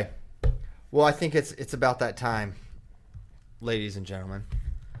 Okay. Well, I think it's about that time, ladies and gentlemen.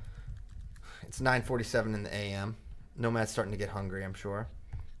 It's 9:47 in the a.m. Nomad's starting to get hungry, I'm sure.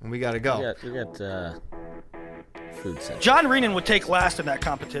 And we got to go. We got food set. John Reenan would take last in that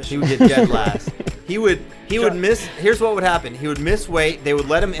competition. He would get dead last. He would miss. Here's what would happen. He would miss weight. They would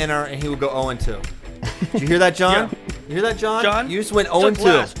let him enter, and he would go 0-2. Did you hear that, John? Yeah. You hear that, John? John, you just went took 0-2.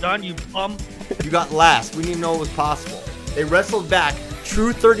 last, John, you bum. You got last. We didn't even know it was possible. They wrestled back.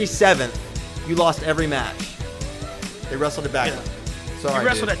 True 37th. You lost every match. They wrestled it back. Yeah. Sorry, You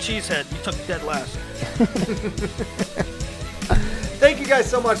wrestled dude. at Cheesehead. You took dead last. Thank you guys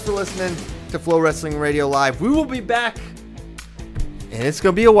so much for listening to Flow Wrestling Radio Live. We will be back, and it's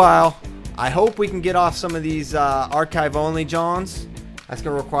going to be a while. I hope we can get off some of these archive-only Johns. That's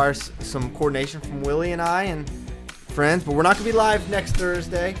going to require some coordination from Willie and I and friends, but we're not going to be live next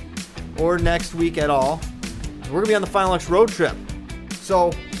Thursday or next week at all. We're going to be on the Final X road trip.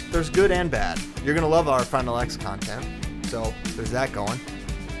 So there's good and bad. You're going to love our Final X content. So there's that going.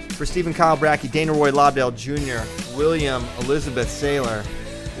 For Stephen Kyle Brackey, Dana Roy Lobdell Jr., William Elizabeth Saylor,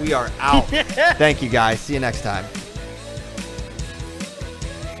 we are out. Thank you guys. See you next time.